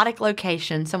exotic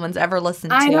location someone's ever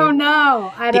listened to. I don't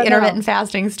know. The Intermittent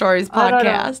Fasting Stories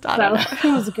podcast. I don't know.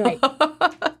 It was great.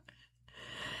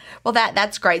 Well,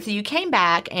 that's great. So you came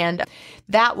back, and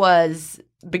that was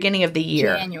beginning of the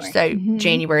year. January. So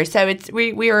January. So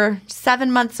we were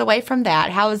 7 months away from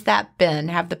that. How has that been?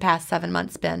 Have the past 7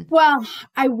 months been? Well,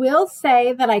 I will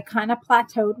say that I kind of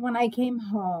plateaued when I came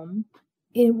home.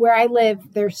 Where I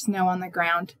live, there's snow on the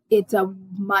ground. It's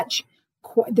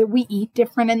that we eat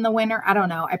different in the winter. I don't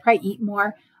know. I probably eat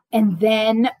more. And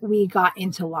then we got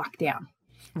into lockdown.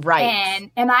 Right.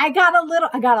 And I got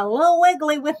a little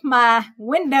wiggly with my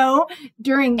window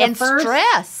during the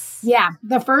stress. Yeah.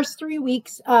 The first 3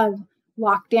 weeks of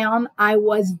lockdown, I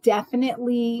was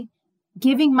definitely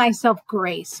giving myself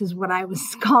grace is what I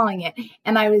was calling it.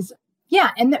 And I was,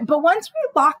 but once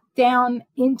we locked down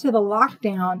into the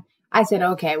lockdown, I said,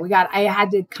 okay, I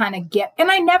had to kind of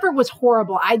and I never was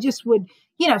horrible. I just would,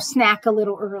 snack a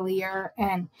little earlier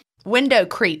and window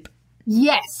creep.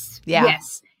 Yes. Yeah.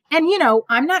 Yes. And,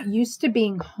 I'm not used to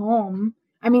being home.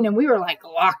 I mean, and we were like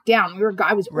locked down.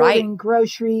 I was ordering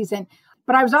groceries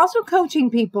but I was also coaching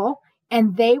people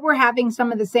and they were having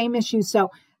some of the same issues.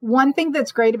 So one thing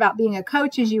that's great about being a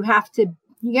coach is you got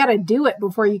to do it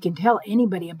before you can tell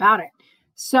anybody about it.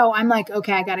 So I'm like,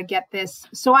 okay, I got to get this.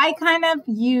 So I kind of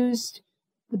used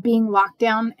being locked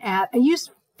down I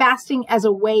used fasting as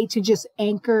a way to just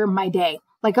anchor my day.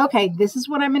 Like, okay, this is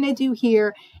what I'm going to do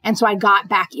here. And so I got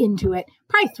back into it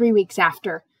probably 3 weeks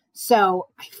after. So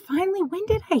when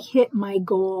did I hit my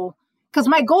goal? Because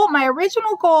my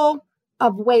original goal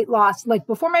of weight loss, like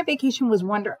before my vacation was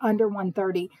under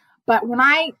 130. But when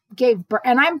I gave birth,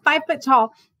 and I'm 5 foot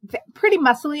tall, pretty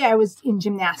muscly, I was in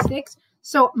gymnastics.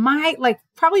 So my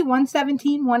probably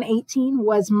 117, 118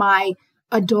 was my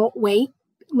adult weight,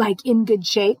 in good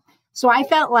shape. So I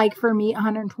felt like for me,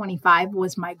 125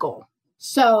 was my goal.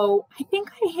 So I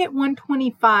think I hit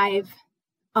 125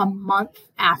 a month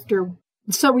after.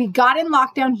 So we got in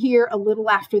lockdown here a little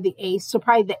after the ACE. So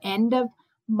probably the end of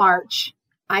March,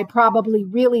 I probably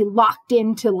really locked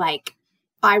into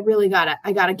I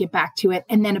gotta get back to it.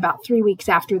 And then about 3 weeks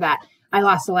after that, I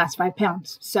lost the last 5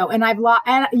 pounds. So,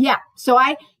 so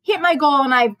I hit my goal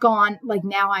and I've gone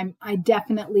now I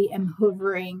definitely am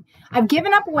hovering. I've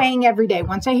given up weighing every day.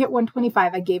 Once I hit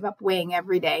 125, I gave up weighing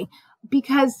every day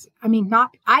because I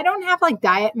don't have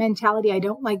diet mentality. I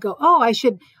don't go, I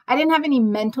didn't have any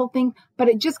mental thing, but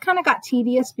it just kind of got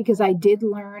tedious because I did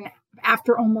learn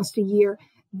after almost a year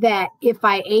that if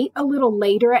I ate a little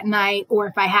later at night, or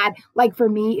if I had, for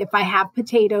me, if I have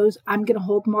potatoes, I'm going to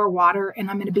hold more water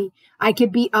and I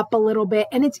could be up a little bit,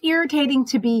 and it's irritating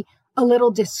to be a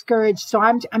little discouraged. So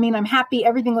I'm happy.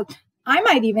 Everything looks, I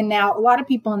might even now, a lot of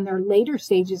people in their later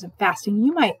stages of fasting,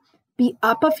 you might be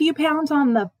up a few pounds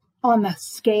on the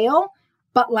scale,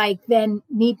 but then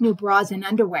need new bras and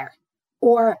underwear.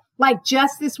 Or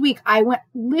just this week, I went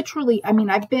literally,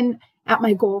 I've been at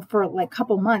my goal for a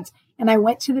couple months. And I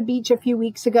went to the beach a few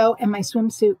weeks ago and my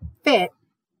swimsuit fit.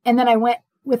 And then I went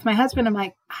with my husband. I'm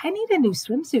like, I need a new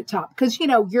swimsuit top. Cause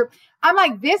I'm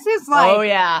like, this is oh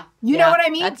yeah. You know what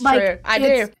I mean? That's true. I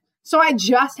do. So I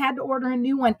just had to order a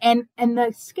new one. And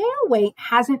the scale weight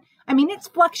it's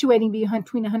fluctuating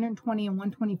between 120 and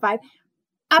 125,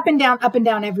 up and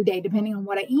down every day, depending on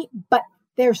what I eat. But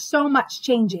there's so much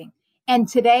changing. And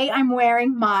today I'm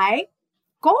wearing my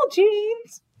gold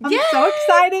jeans. I'm so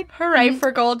excited. Hooray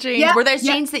for gold jeans. Yeah, were those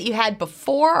jeans that you had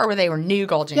before, or were they new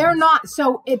gold jeans? They're not.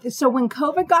 So when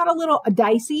COVID got a little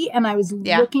dicey and I was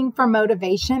looking for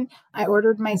motivation, I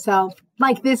ordered myself,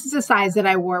 this is a size that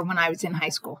I wore when I was in high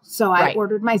school. So I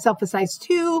ordered myself a size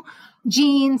 2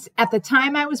 jeans. At the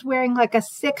time I was wearing a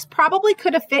 6, probably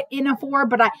could have fit in a 4,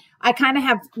 but I kind of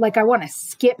have I want to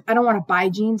skip. I don't want to buy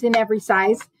jeans in every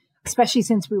size, especially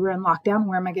since we were in lockdown.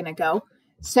 Where am I going to go?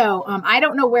 So I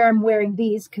don't know where I'm wearing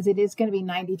these because it is going to be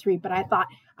 93, but I thought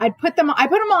I put them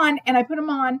on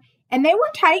and they were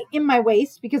tight in my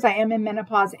waist because I am in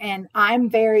menopause and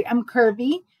I'm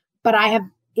curvy, but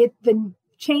the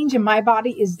change in my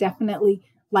body is definitely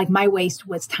my waist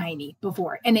was tiny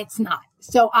before and it's not.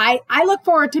 So I look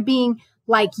forward to being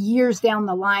years down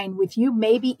the line with you.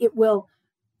 Maybe it will,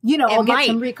 I'll get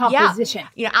some recomposition.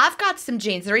 Yeah. I've got some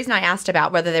jeans. The reason I asked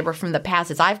about whether they were from the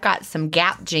past is I've got some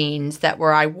Gap jeans that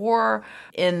I wore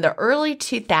in the early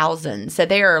 2000s. So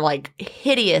they are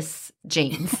hideous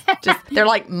jeans. They're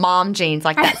like mom jeans,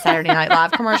 like that Saturday Night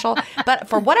Live commercial. But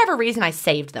for whatever reason, I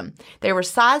saved them. They were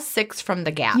size 6 from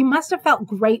the Gap. You must have felt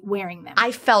great wearing them.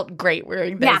 I felt great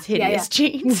wearing those hideous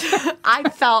jeans. I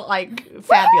felt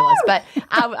fabulous. But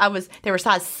they were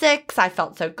size 6. I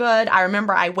felt so good. I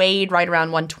remember I weighed right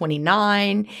around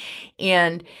 129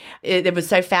 and it was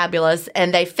so fabulous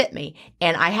and they fit me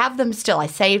and I have them still. I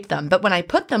saved them. But when I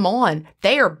put them on,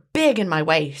 they are big in my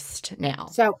waist now.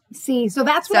 So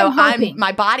that's what I'm hoping.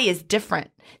 My body is different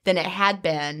than it had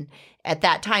been at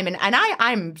that time. And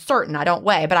I'm certain I don't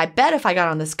weigh, but I bet if I got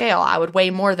on the scale, I would weigh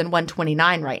more than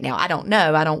 129 right now. I don't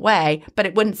know. I don't weigh, but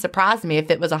it wouldn't surprise me if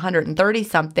it was 130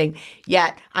 something,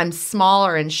 yet I'm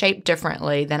smaller and shaped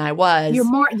differently than I was.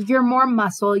 You're more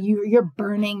muscle. You're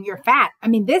burning your fat.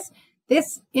 This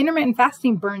this intermittent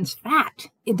fasting burns fat.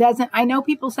 It doesn't. I know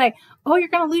people say, oh, you're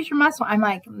going to lose your muscle. I'm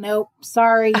like, nope,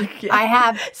 sorry. Yeah. I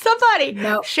have. Somebody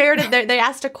Nope. shared it. They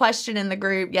asked a question in the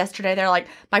group yesterday. They're like,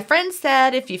 my friend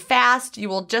said if you fast, you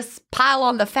will just pile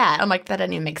on the fat. I'm like, that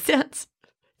doesn't even make sense.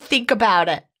 Think about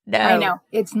it. No. I know.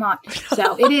 It's not.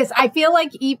 So it is. I feel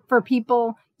like for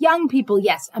people, young people,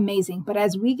 yes, amazing. But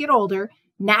as we get older,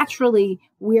 naturally,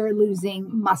 we're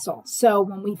losing muscle. So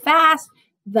when we fast,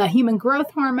 the human growth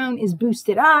hormone is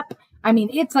boosted up. I mean,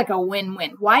 it's like a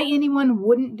win-win. Why anyone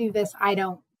wouldn't do this, I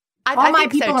don't. All my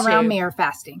people around me are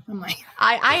fasting. I'm like,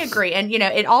 I agree. And,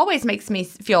 it always makes me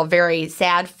feel very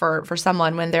sad for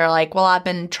someone when they're like, well, I've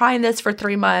been trying this for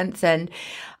 3 months and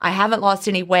I haven't lost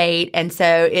any weight. And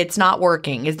so it's not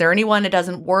working. Is there anyone it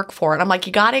doesn't work for? And I'm like,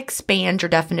 you got to expand your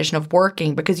definition of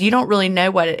working because you don't really know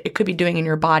what it could be doing in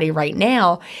your body right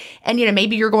now. And,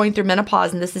 maybe you're going through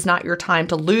menopause and this is not your time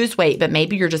to lose weight, but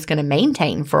maybe you're just going to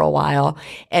maintain for a while.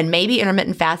 And maybe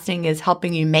intermittent fasting is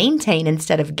helping you maintain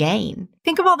instead of gain.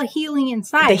 Think of all the healing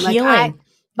inside. Healing.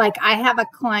 I have a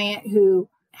client who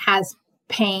has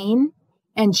pain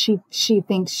and she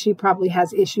thinks she probably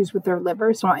has issues with her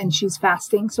liver. And she's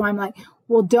fasting. So I'm like,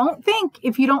 well, don't think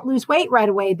if you don't lose weight right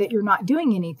away that you're not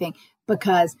doing anything,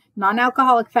 because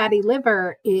non-alcoholic fatty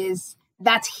liver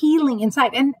that's healing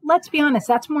inside. And let's be honest,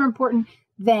 that's more important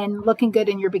than looking good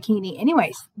in your bikini.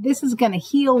 Anyways, this is going to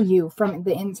heal you from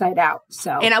the inside out.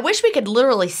 So, and I wish we could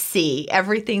literally see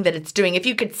everything that it's doing. If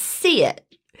you could see it,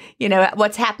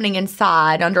 what's happening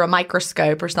inside under a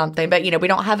microscope or something. But, we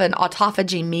don't have an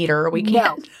autophagy meter. We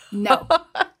can't. No.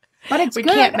 But it's we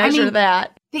good. Can't measure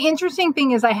that. The interesting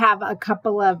thing is I have a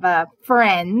couple of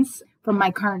friends from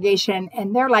my congregation,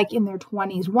 and they're like in their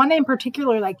 20s. One in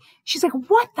particular, she's like,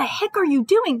 what the heck are you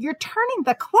doing? You're turning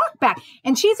the clock back.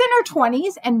 And she's in her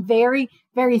 20s and very,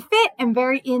 very fit and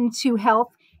very into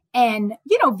health. And,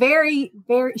 very,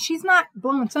 very, she's not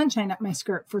blowing sunshine up my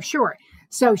skirt for sure.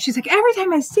 So she's like, every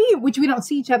time I see you, which we don't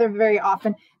see each other very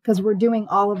often because we're doing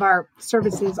all of our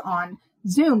services on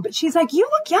Zoom. But she's like, you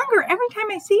look younger every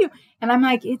time I see you. And I'm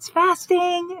like, it's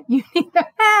fasting. You need to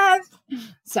fast.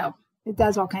 So it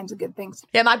does all kinds of good things.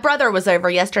 Yeah, my brother was over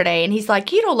yesterday and he's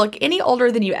like, you don't look any older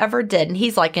than you ever did. And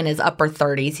he's like in his upper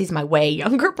 30s. He's my way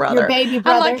younger brother. Your baby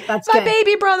brother? I'm like, that's my good.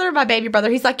 my baby brother.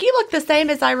 He's like, you look the same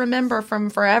as I remember from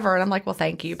forever. And I'm like, well,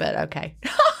 thank you, but okay.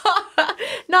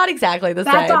 Not exactly the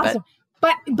that's same. Awesome.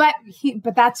 But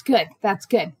that's good. That's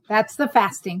good. That's the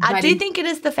fasting. Buddy. I do think it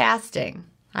is the fasting.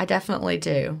 I definitely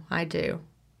do. I do.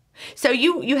 So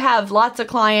you have lots of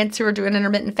clients who are doing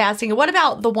intermittent fasting. What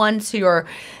about the ones who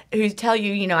tell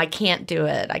you, I can't do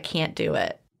it. I can't do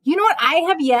it. You know what? I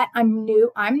have yet. I'm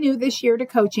new this year to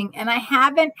coaching, and I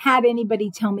haven't had anybody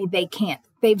tell me they can't.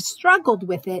 They've struggled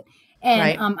with it. And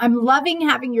right. I'm loving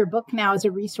having your book now as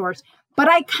a resource, but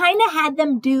I kind of had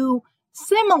them do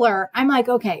similar. I'm like,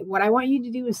 okay, what I want you to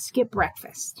do is skip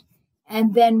breakfast.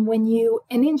 And then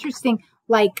interesting,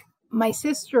 like my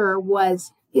sister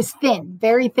is thin,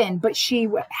 very thin, but she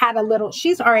had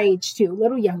she's our age too, a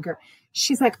little younger.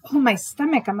 She's like, oh, my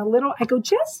stomach, I go,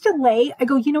 just delay. I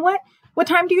go, you know what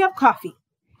time do you have coffee?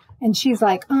 And she's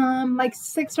like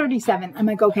 6:37. I'm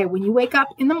like, okay, when you wake up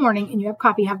in the morning and you have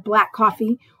coffee, have black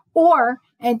coffee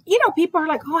people are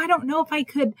like, oh, I don't know if I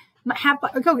could have,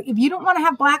 if you don't want to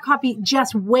have black coffee,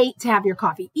 just wait to have your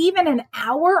coffee, even an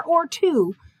hour or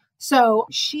two. So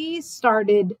she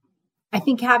started, I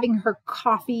think, having her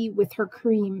coffee with her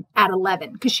cream at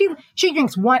 11 because she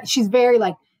drinks one. She's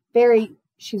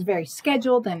she's very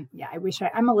scheduled. And yeah, I wish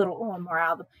I'm a little more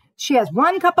out of them. She has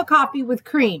 1 cup of coffee with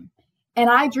cream, and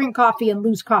I drink coffee and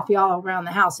lose coffee all around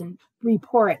the house and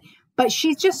re-pour it. But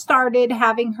she's just started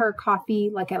having her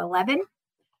coffee at 11,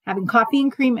 having coffee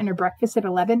and cream in her breakfast at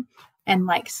 11, and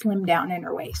slim down in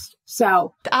her waist.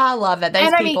 So I love it.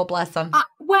 Those people, bless them.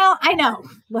 Well, I know.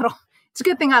 It's a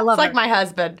good thing I love it. It's like my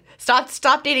husband.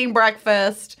 Stopped eating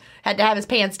breakfast, had to have his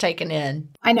pants taken in.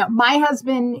 I know. My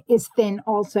husband is thin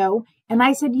also. And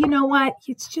I said, you know what?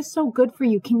 It's just so good for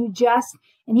you. Can you just,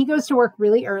 and he goes to work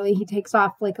really early. He takes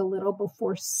off a little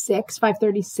before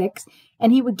 5:36.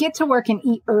 And he would get to work and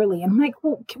eat early. And I'm like,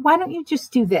 well, why don't you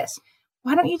just do this?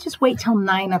 Why don't you just wait till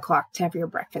 9 o'clock to have your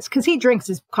breakfast? Because he drinks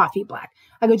his coffee black.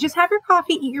 I go, just have your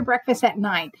coffee, eat your breakfast at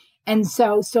 9. And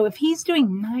so if he's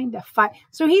doing 9 to 5,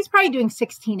 so he's probably doing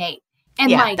 16:8. And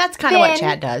yeah, that's kind of what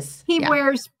Chad does. He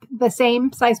wears the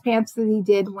same size pants that he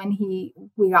did when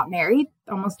we got married,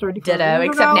 almost 34 years ago.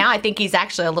 Except now I think he's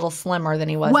actually a little slimmer than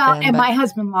he was then. And my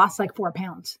husband lost 4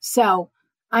 pounds. So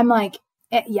I'm like,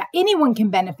 yeah, anyone can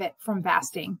benefit from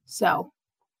fasting. So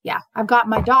yeah, I've got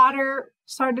my daughter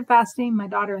started fasting, my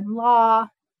daughter-in-law.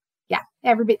 Yeah,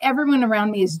 everyone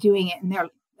around me is doing it. And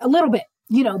a little bit,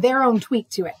 their own tweak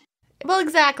to it. Well,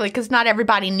 exactly, because not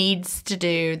everybody needs to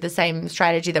do the same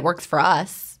strategy that works for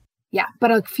us. Yeah,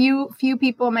 but a few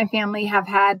people in my family have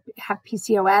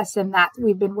PCOS, and that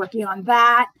we've been working on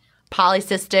that.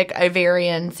 Polycystic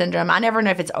ovarian syndrome. I never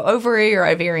know if it's ovary or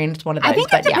ovarian. It's one of those. I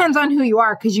think it depends on who you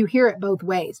are, because you hear it both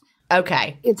ways.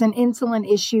 Okay. It's an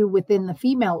insulin issue within the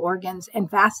female organs, and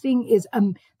fasting is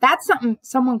that's something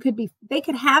someone they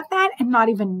could have that and not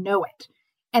even know it.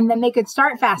 And then they could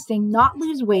start fasting, not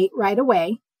lose weight right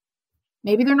away.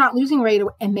 Maybe they're not losing weight,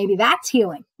 and maybe that's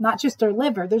healing, not just their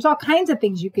liver. There's all kinds of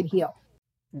things you could heal.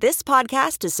 This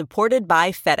podcast is supported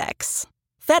by FedEx.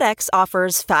 FedEx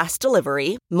offers fast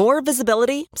delivery, more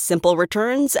visibility, simple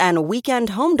returns, and weekend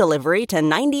home delivery to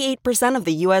 98% of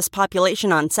the U.S.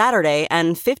 population on Saturday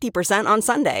and 50% on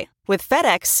Sunday. With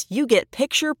FedEx, you get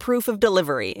picture proof of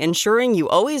delivery, ensuring you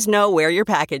always know where your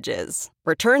package is.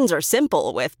 Returns are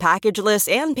simple with packageless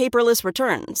and paperless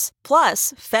returns.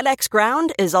 Plus, FedEx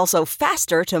Ground is also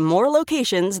faster to more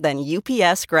locations than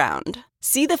UPS Ground.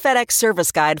 See the FedEx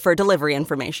service guide for delivery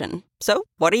information. So,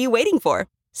 what are you waiting for?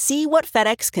 See what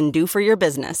FedEx can do for your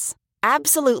business.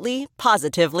 Absolutely,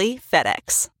 positively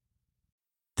FedEx.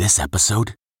 This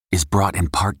episode is brought in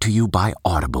part to you by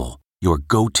Audible, your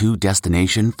go-to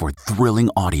destination for thrilling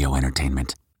audio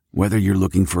entertainment. Whether you're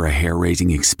looking for a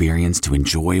hair-raising experience to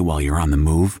enjoy while you're on the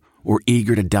move or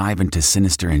eager to dive into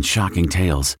sinister and shocking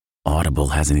tales, Audible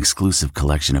has an exclusive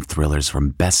collection of thrillers from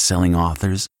best-selling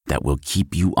authors that will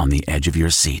keep you on the edge of your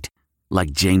seat.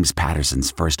 Like James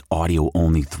Patterson's first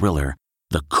audio-only thriller,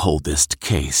 The Coldest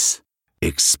Case.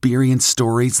 Experience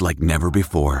stories like never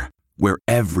before, where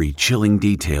every chilling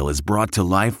detail is brought to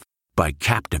life by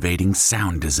captivating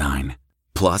sound design.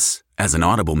 Plus, as an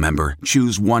Audible member,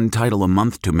 choose one title a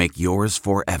month to make yours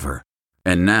forever.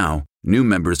 And now, new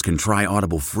members can try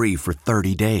Audible free for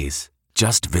 30 days.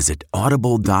 Just visit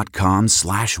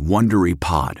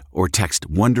audible.com/WonderyPod or text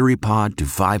WonderyPod to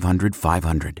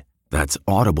 500-500. That's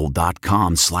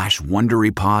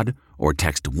audible.com/WonderyPod or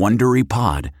text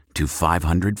WonderyPod to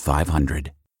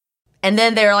 500-500. And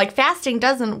then they're like, fasting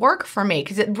doesn't work for me.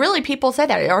 Because really, people say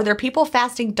that. Are there people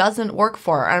fasting doesn't work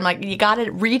for? And I'm like, you got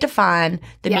to redefine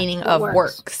the meaning of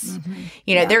works.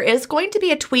 Mm-hmm. There is going to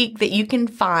be a tweak that you can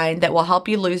find that will help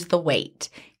you lose the weight.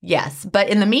 Yes. But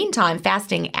in the meantime,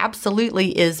 fasting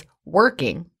absolutely is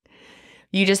working.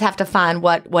 You just have to find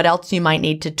what else you might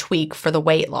need to tweak for the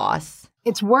weight loss.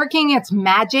 It's working. It's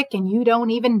magic. And you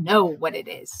don't even know what it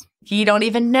is. You don't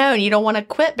even know. And you don't want to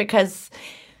quit because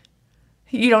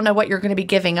you don't know what you're going to be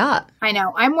giving up. I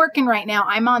know. I'm working right now.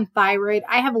 I'm on thyroid.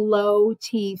 I have low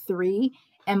T3,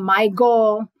 and my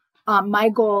goal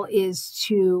is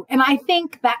to, and I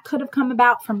think that could have come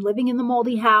about from living in the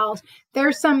moldy house.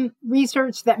 There's some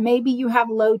research that maybe you have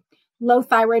low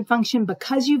thyroid function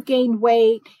because you've gained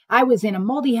weight. I was in a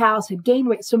moldy house, had gained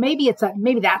weight. So maybe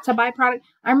that's a byproduct.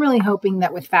 I'm really hoping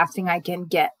that with fasting, I can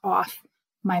get off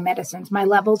my medicines. My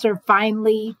levels are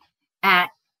finally at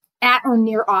or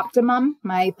near optimum,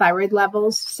 my thyroid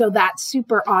levels. So that's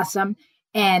super awesome.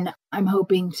 And I'm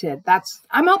hoping in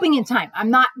time.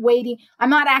 I'm not waiting. I'm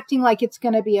not acting like it's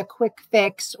going to be a quick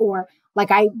fix, or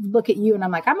like I look at you and I'm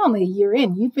like, I'm only a year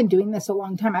in. You've been doing this a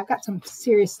long time. I've got some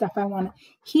serious stuff I want to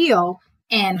heal.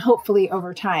 And hopefully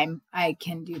over time, I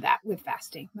can do that with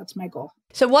fasting. That's my goal.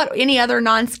 So any other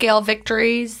non-scale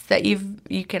victories that you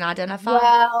can identify?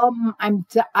 Well,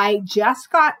 I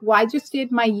just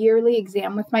did my yearly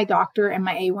exam with my doctor, and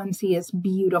my A1C is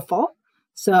beautiful.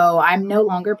 So I'm no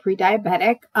longer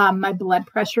pre-diabetic. My blood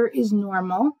pressure is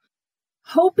normal.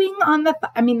 Hoping on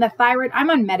the thyroid, I'm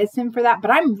on medicine for that,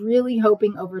 but I'm really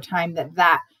hoping over time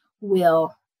that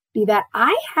will be that.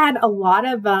 I had a lot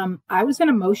of, I was an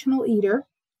emotional eater,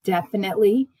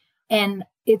 definitely. And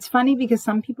it's funny because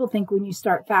some people think when you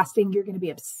start fasting, you're going to be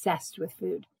obsessed with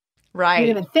food. Right.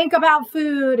 You're going to think about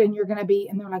food, and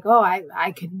they're like, oh,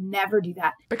 I could never do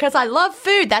that. Because I love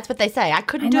food. That's what they say. I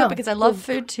couldn't do it because I love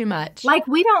food too much. Like,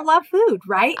 we don't love food,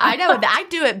 right? I know. I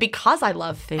do it because I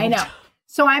love food. I know.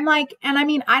 So I'm like, and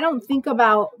I don't think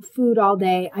about food all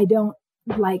day. I don't,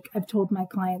 like, I've told my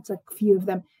clients, a few of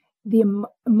them, the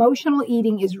emotional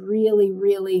eating is really,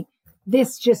 really,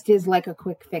 this just is like a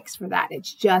quick fix for that.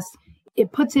 It's just,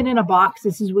 it puts it in a box.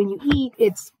 This is when you eat.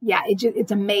 It's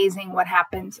amazing what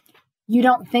happens. You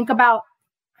don't think about,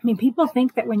 people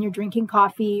think that when you're drinking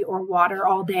coffee or water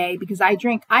all day, because I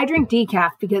drink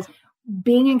decaf, because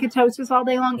being in ketosis all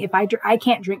day long, if I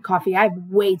can't drink coffee, I have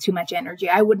way too much energy.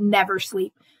 I would never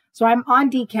sleep. So I'm on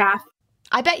decaf.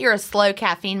 I bet you're a slow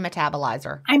caffeine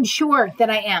metabolizer. I'm sure that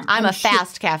I am. I'm a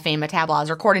fast caffeine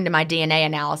metabolizer, according to my DNA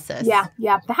analysis. Yeah.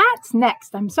 That's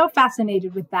next. I'm so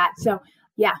fascinated with that. So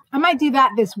Yeah. I might do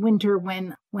that this winter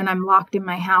when I'm locked in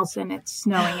my house and it's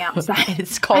snowing outside.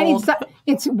 It's cold.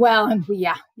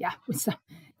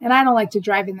 And I don't like to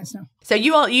drive in the snow. So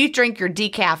you drink your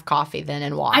decaf coffee then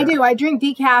in water? I do. I drink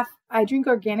decaf. I drink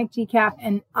organic decaf,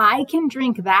 and I can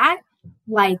drink that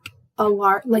like a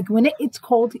lot. Like when it's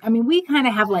cold. I mean, we kind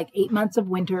of have like 8 months of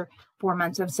winter, 4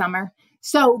 months of summer.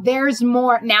 So there's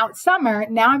more. Now it's summer.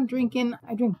 Now I drink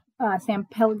San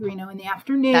Pellegrino in the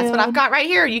afternoon. That's what I've got right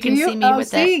here. You can see me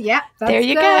with it. Yeah, there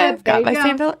you go. Got my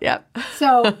San Pellegrino. Yep.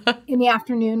 So in the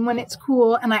afternoon when it's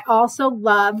cool, and I also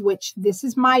love, which this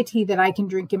is my tea that I can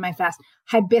drink in my fast,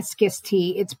 hibiscus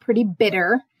tea. It's pretty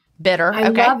bitter. Bitter. I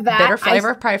love that. Bitter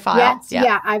flavor profile. Yes,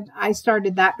 yeah. I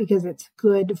started that because it's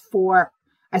good for.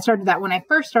 I started that when I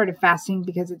first started fasting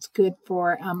because it's good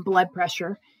for blood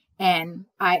pressure, and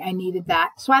I needed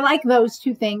that. So I like those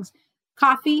two things: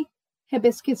 coffee,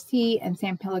 hibiscus tea, and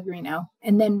San Pellegrino.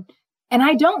 And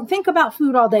I don't think about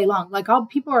food all day long. Like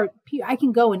I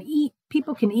can go and eat.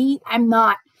 People can eat. I'm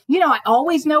not, I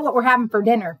always know what we're having for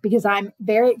dinner because I'm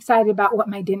very excited about what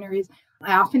my dinner is.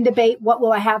 I often debate what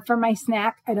will I have for my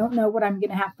snack. I don't know what I'm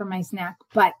going to have for my snack,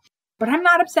 but I'm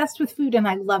not obsessed with food, and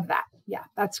I love that. Yeah,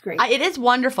 that's great. It is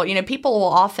wonderful. People will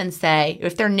often say,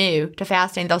 if they're new to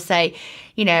fasting, they'll say,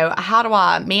 how do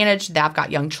I manage that? I've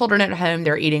got young children at home.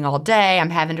 They're eating all day. I'm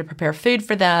having to prepare food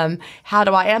for them. How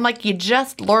do I? And I'm like, you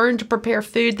just learn to prepare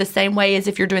food the same way as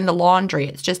if you're doing the laundry.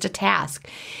 It's just a task.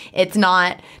 It's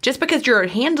not, just because you're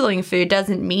handling food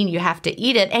doesn't mean you have to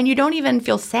eat it, and you don't even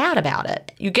feel sad about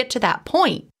it. You get to that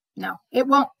point. No, it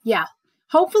won't. Yeah.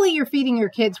 Hopefully you're feeding your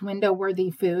kids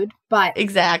window-worthy food, but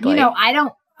exactly.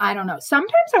 I don't know.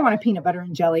 Sometimes I want a peanut butter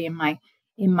and jelly in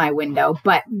my window,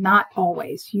 but not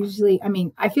always. Usually,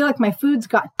 I feel like my food's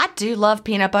got. I do love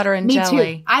peanut butter and jelly.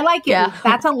 Me too. I like it. Yeah.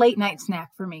 That's a late night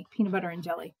snack for me. Peanut butter and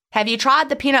jelly. Have you tried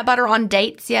the peanut butter on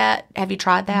dates yet? Have you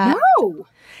tried that? No.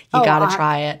 You got to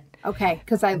try it. Okay,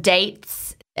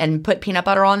 dates and put peanut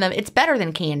butter on them. It's better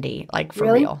than candy, like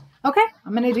for real. Okay,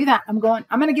 I'm going to do that. I'm going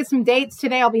to get some dates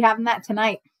today. I'll be having that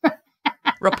tonight.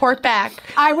 Report back.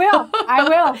 I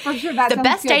will, for sure. The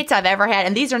best dates I've ever had,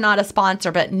 and these are not a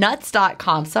sponsor, but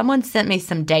Nuts.com. Someone sent me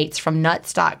some dates from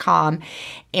Nuts.com,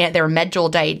 and they were medjool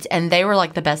dates, and they were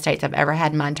like the best dates I've ever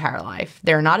had in my entire life.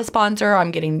 They're not a sponsor.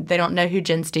 They don't know who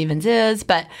Jen Stevens is,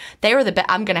 but they were the best.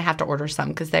 I'm going to have to order some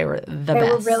because they were the best.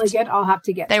 They were really good. I'll have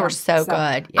to get They some. were so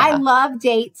good. Yeah. I love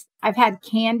dates. I've had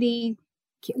candy,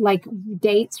 like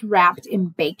dates wrapped in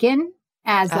bacon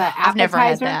as an appetizer. I've never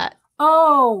had that.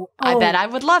 Oh, I bet I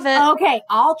would love it. Okay,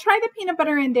 I'll try the peanut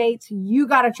butter and dates. You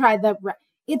got to try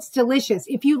it's delicious.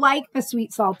 If you like the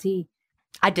sweet salty.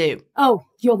 I do. Oh,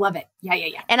 you'll love it. Yeah.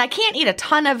 And I can't eat a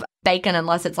ton of bacon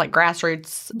unless it's like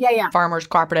grassroots farmers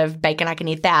cooperative bacon. I can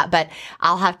eat that, but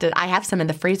I have some in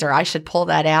the freezer. I should pull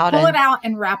that out. Pull it out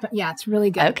and wrap it. Yeah, it's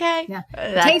really good. Okay. Yeah.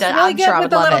 It tastes really good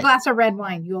with a little glass of red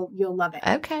wine. You'll love it.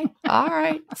 Okay. All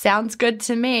right. Sounds good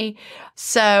to me.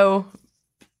 So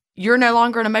you're no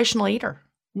longer an emotional eater.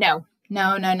 No.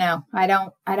 I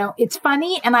don't. It's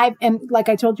funny. And like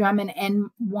I told you, I'm an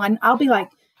N1. I'll be like,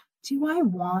 do I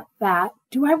want that?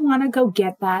 Do I want to go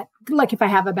get that? Like if I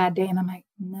have a bad day and I'm like,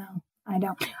 no, I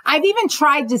don't. I've even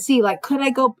tried to see, like, could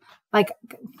I go, like,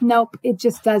 nope, it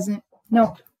just doesn't.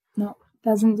 Nope,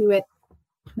 doesn't do it.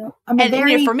 No.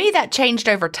 For me, that changed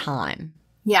over time.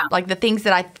 Yeah. Like the things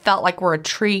that I felt like were a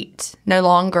treat no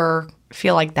longer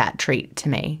feel like that treat to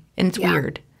me. And it's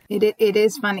weird. It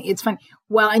is funny. It's funny.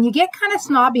 Well, and you get kind of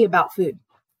snobby about food.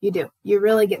 You do. You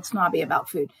really get snobby about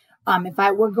food. If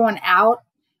we're going out,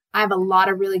 I have a lot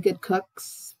of really good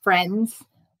cooks, friends,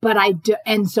 but I do.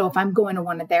 And so if I'm going to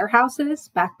one of their houses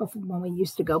back before when we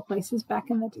used to go places back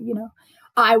in the,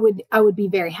 I would be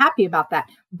very happy about that.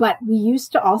 But we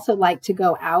used to also like to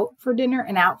go out for dinner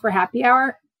and out for happy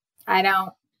hour. I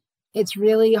don't, it's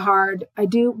really hard.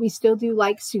 We still do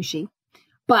like sushi,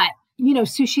 but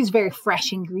sushi's very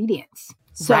fresh ingredients.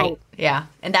 So, right. Yeah.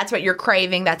 And that's what you're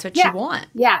craving. That's what you want.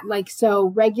 Yeah. Like, so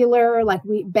regular, like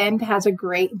Bend has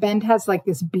like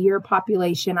this beer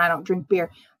population. I don't drink beer,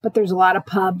 but there's a lot of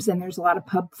pubs and there's a lot of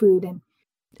pub food, and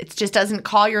it just doesn't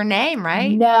call your name,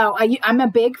 right? No, I'm a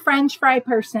big French fry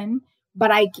person, but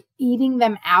eating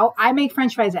them out, I make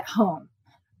French fries at home,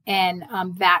 and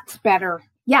that's better.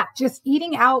 Yeah. Just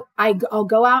eating out. I'll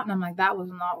go out and I'm like, that was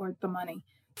not worth the money.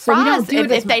 So fries,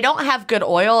 if they don't have good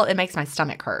oil, it makes my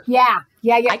stomach hurt. Yeah.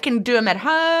 I can do them at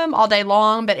home all day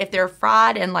long, but if they're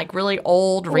fried in like really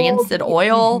old rancid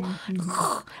oil,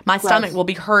 my stomach will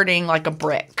be hurting like a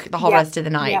brick the whole rest of the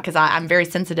night because I'm very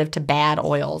sensitive to bad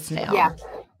oils now. Yeah.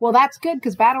 Well, that's good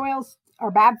because bad oils are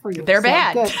bad for you. They're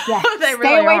bad. Good. Yeah. They Stay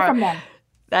really away are. from them.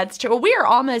 That's true. Well, we are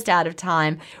almost out of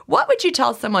time. What would you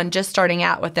tell someone just starting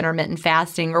out with intermittent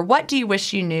fasting, or what do you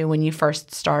wish you knew when you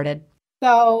first started?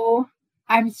 So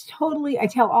I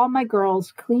tell all my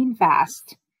girls, clean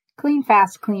fast, clean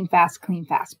fast, clean fast, clean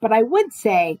fast. But I would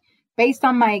say, based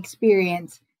on my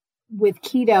experience with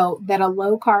keto, that a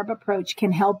low carb approach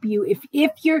can help you.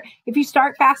 If you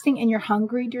start fasting and you're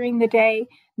hungry during the day,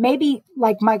 maybe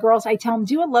like my girls, I tell them,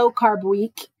 do a low carb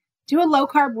week. Do a low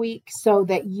carb week so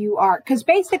that you are, because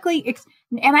basically,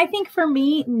 and I think for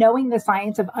me, knowing the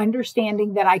science of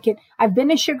understanding that I've been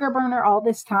a sugar burner all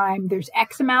this time. There's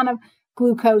X amount of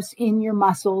glucose in your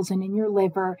muscles and in your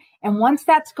liver. And once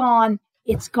that's gone,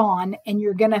 it's gone. And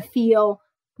you're going to feel,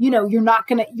 you're not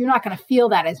going to feel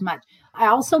that as much. I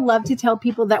also love to tell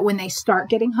people that when they start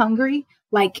getting hungry,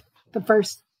 like the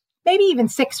first, maybe even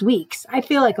 6 weeks, I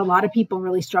feel like a lot of people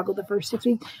really struggle the first 6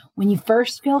 weeks. When you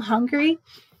first feel hungry,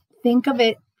 think of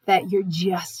it that you're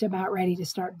just about ready to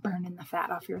start burning the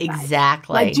fat off your thighs.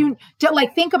 Exactly.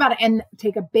 Like think about it and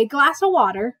take a big glass of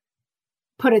water,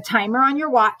 put a timer on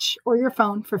your watch or your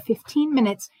phone for 15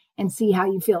 minutes and see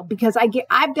how you feel. Because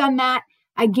I've done that.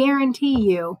 I guarantee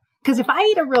you, because if I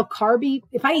eat a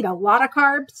lot of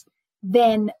carbs,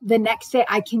 then the next day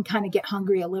I can kind of get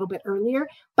hungry a little bit earlier.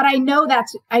 But I know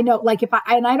like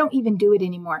and I don't even do it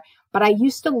anymore, but I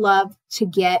used to love to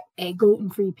get a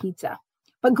gluten-free pizza.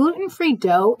 But gluten-free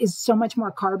dough is so much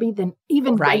more carby than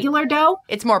even regular dough.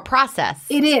 It's more processed.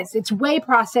 It is. It's way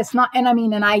processed.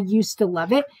 And I used to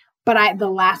love it. But the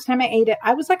last time I ate it,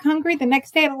 I was like hungry the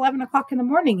next day at 11 o'clock in the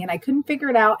morning and I couldn't figure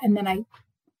it out. And then I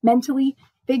mentally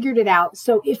figured it out.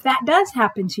 So if that does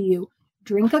happen to you,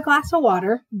 drink a glass of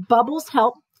water. Bubbles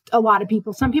help a lot of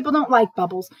people. Some people don't like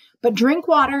bubbles, but drink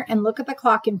water and look at the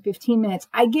clock in 15 minutes.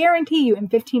 I guarantee you in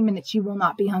 15 minutes, you will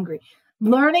not be hungry.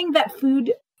 Learning that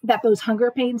those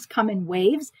hunger pains come in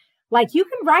waves, like you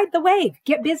can ride the wave,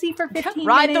 get busy for 15 minutes.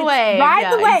 Ride the wave.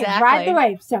 Exactly. Ride the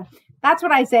wave. So that's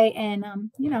what I say. And,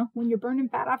 when you're burning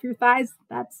fat off your thighs,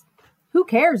 who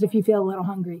cares if you feel a little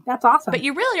hungry? That's awesome. But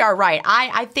you really are right.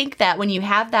 I think that when you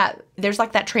have that, there's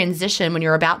like that transition when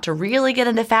you're about to really get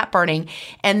into fat burning.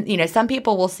 And, some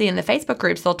people will see in the Facebook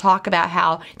groups, they'll talk about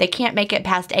how they can't make it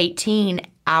past 18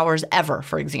 hours ever,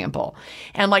 for example.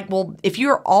 And I'm like, well, if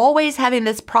you're always having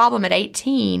this problem at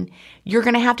 18, you're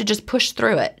going to have to just push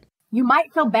through it. You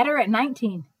might feel better at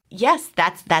 19. Yes,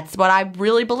 that's what I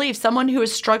really believe. Someone who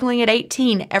is struggling at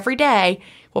 18 every day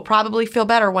will probably feel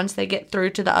better once they get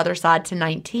through to the other side to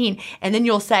 19. And then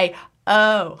you'll say,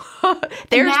 oh,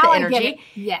 there's now the energy.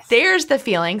 Yes. There's the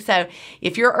feeling. So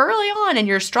if you're early on and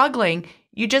you're struggling,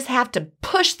 you just have to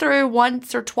push through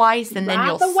once or twice, and then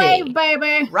you'll see. Ride the wave,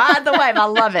 baby. Ride the wave. I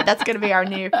love it. That's going to be our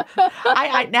new.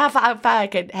 Now, if I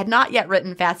had not yet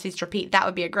written Fast Feast Repeat, that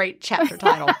would be a great chapter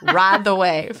title. Ride the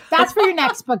wave. That's for your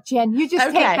next book, Jen. You just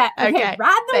take that. Okay.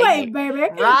 Ride the wave, baby.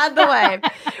 Ride the wave.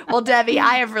 Well, Debbie,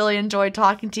 I have really enjoyed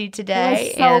talking to you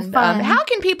today. It was so fun. How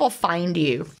can people find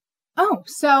you? Oh,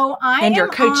 so and your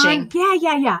coaching.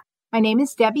 Yeah. My name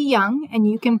is Debbie Young, and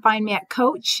you can find me at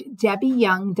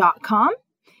CoachDebbieYoung.com.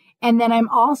 And then I'm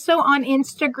also on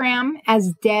Instagram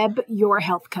as Deb, your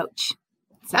health coach.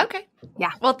 So, okay.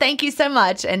 Yeah. Well, thank you so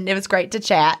much. And it was great to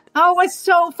chat. Oh, it was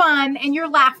so fun. And your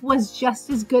laugh was just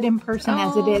as good in person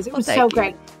as it is. It was so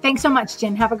great. Thanks so much,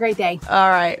 Jen. Have a great day. All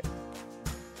right.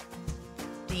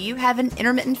 Do you have an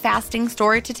intermittent fasting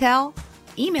story to tell?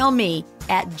 Email me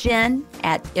at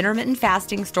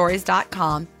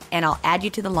jen@intermittentfastingstories.com and I'll add you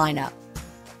to the lineup.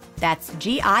 That's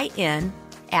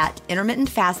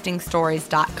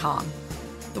GIN@intermittentfastingstories.com.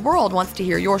 The world wants to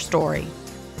hear your story.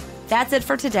 That's it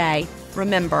for today.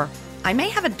 Remember, I may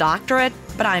have a doctorate,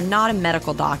 but I'm not a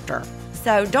medical doctor.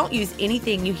 So don't use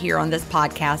anything you hear on this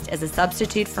podcast as a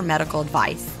substitute for medical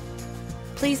advice.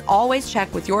 Please always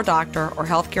check with your doctor or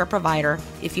healthcare provider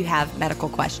if you have medical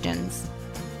questions.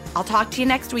 I'll talk to you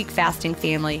next week, Fasting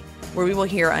Family, where we will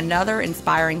hear another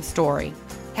inspiring story.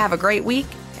 Have a great week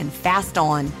and fast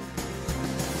on.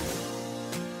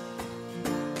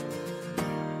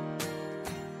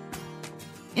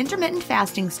 Intermittent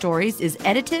Fasting Stories is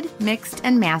edited, mixed,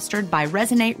 and mastered by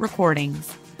Resonate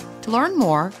Recordings. To learn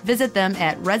more, visit them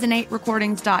at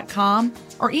resonaterecordings.com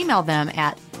or email them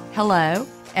at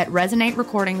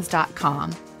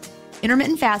hello@resonaterecordings.com.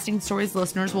 Intermittent Fasting Stories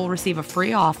listeners will receive a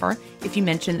free offer if you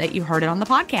mention that you heard it on the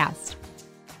podcast.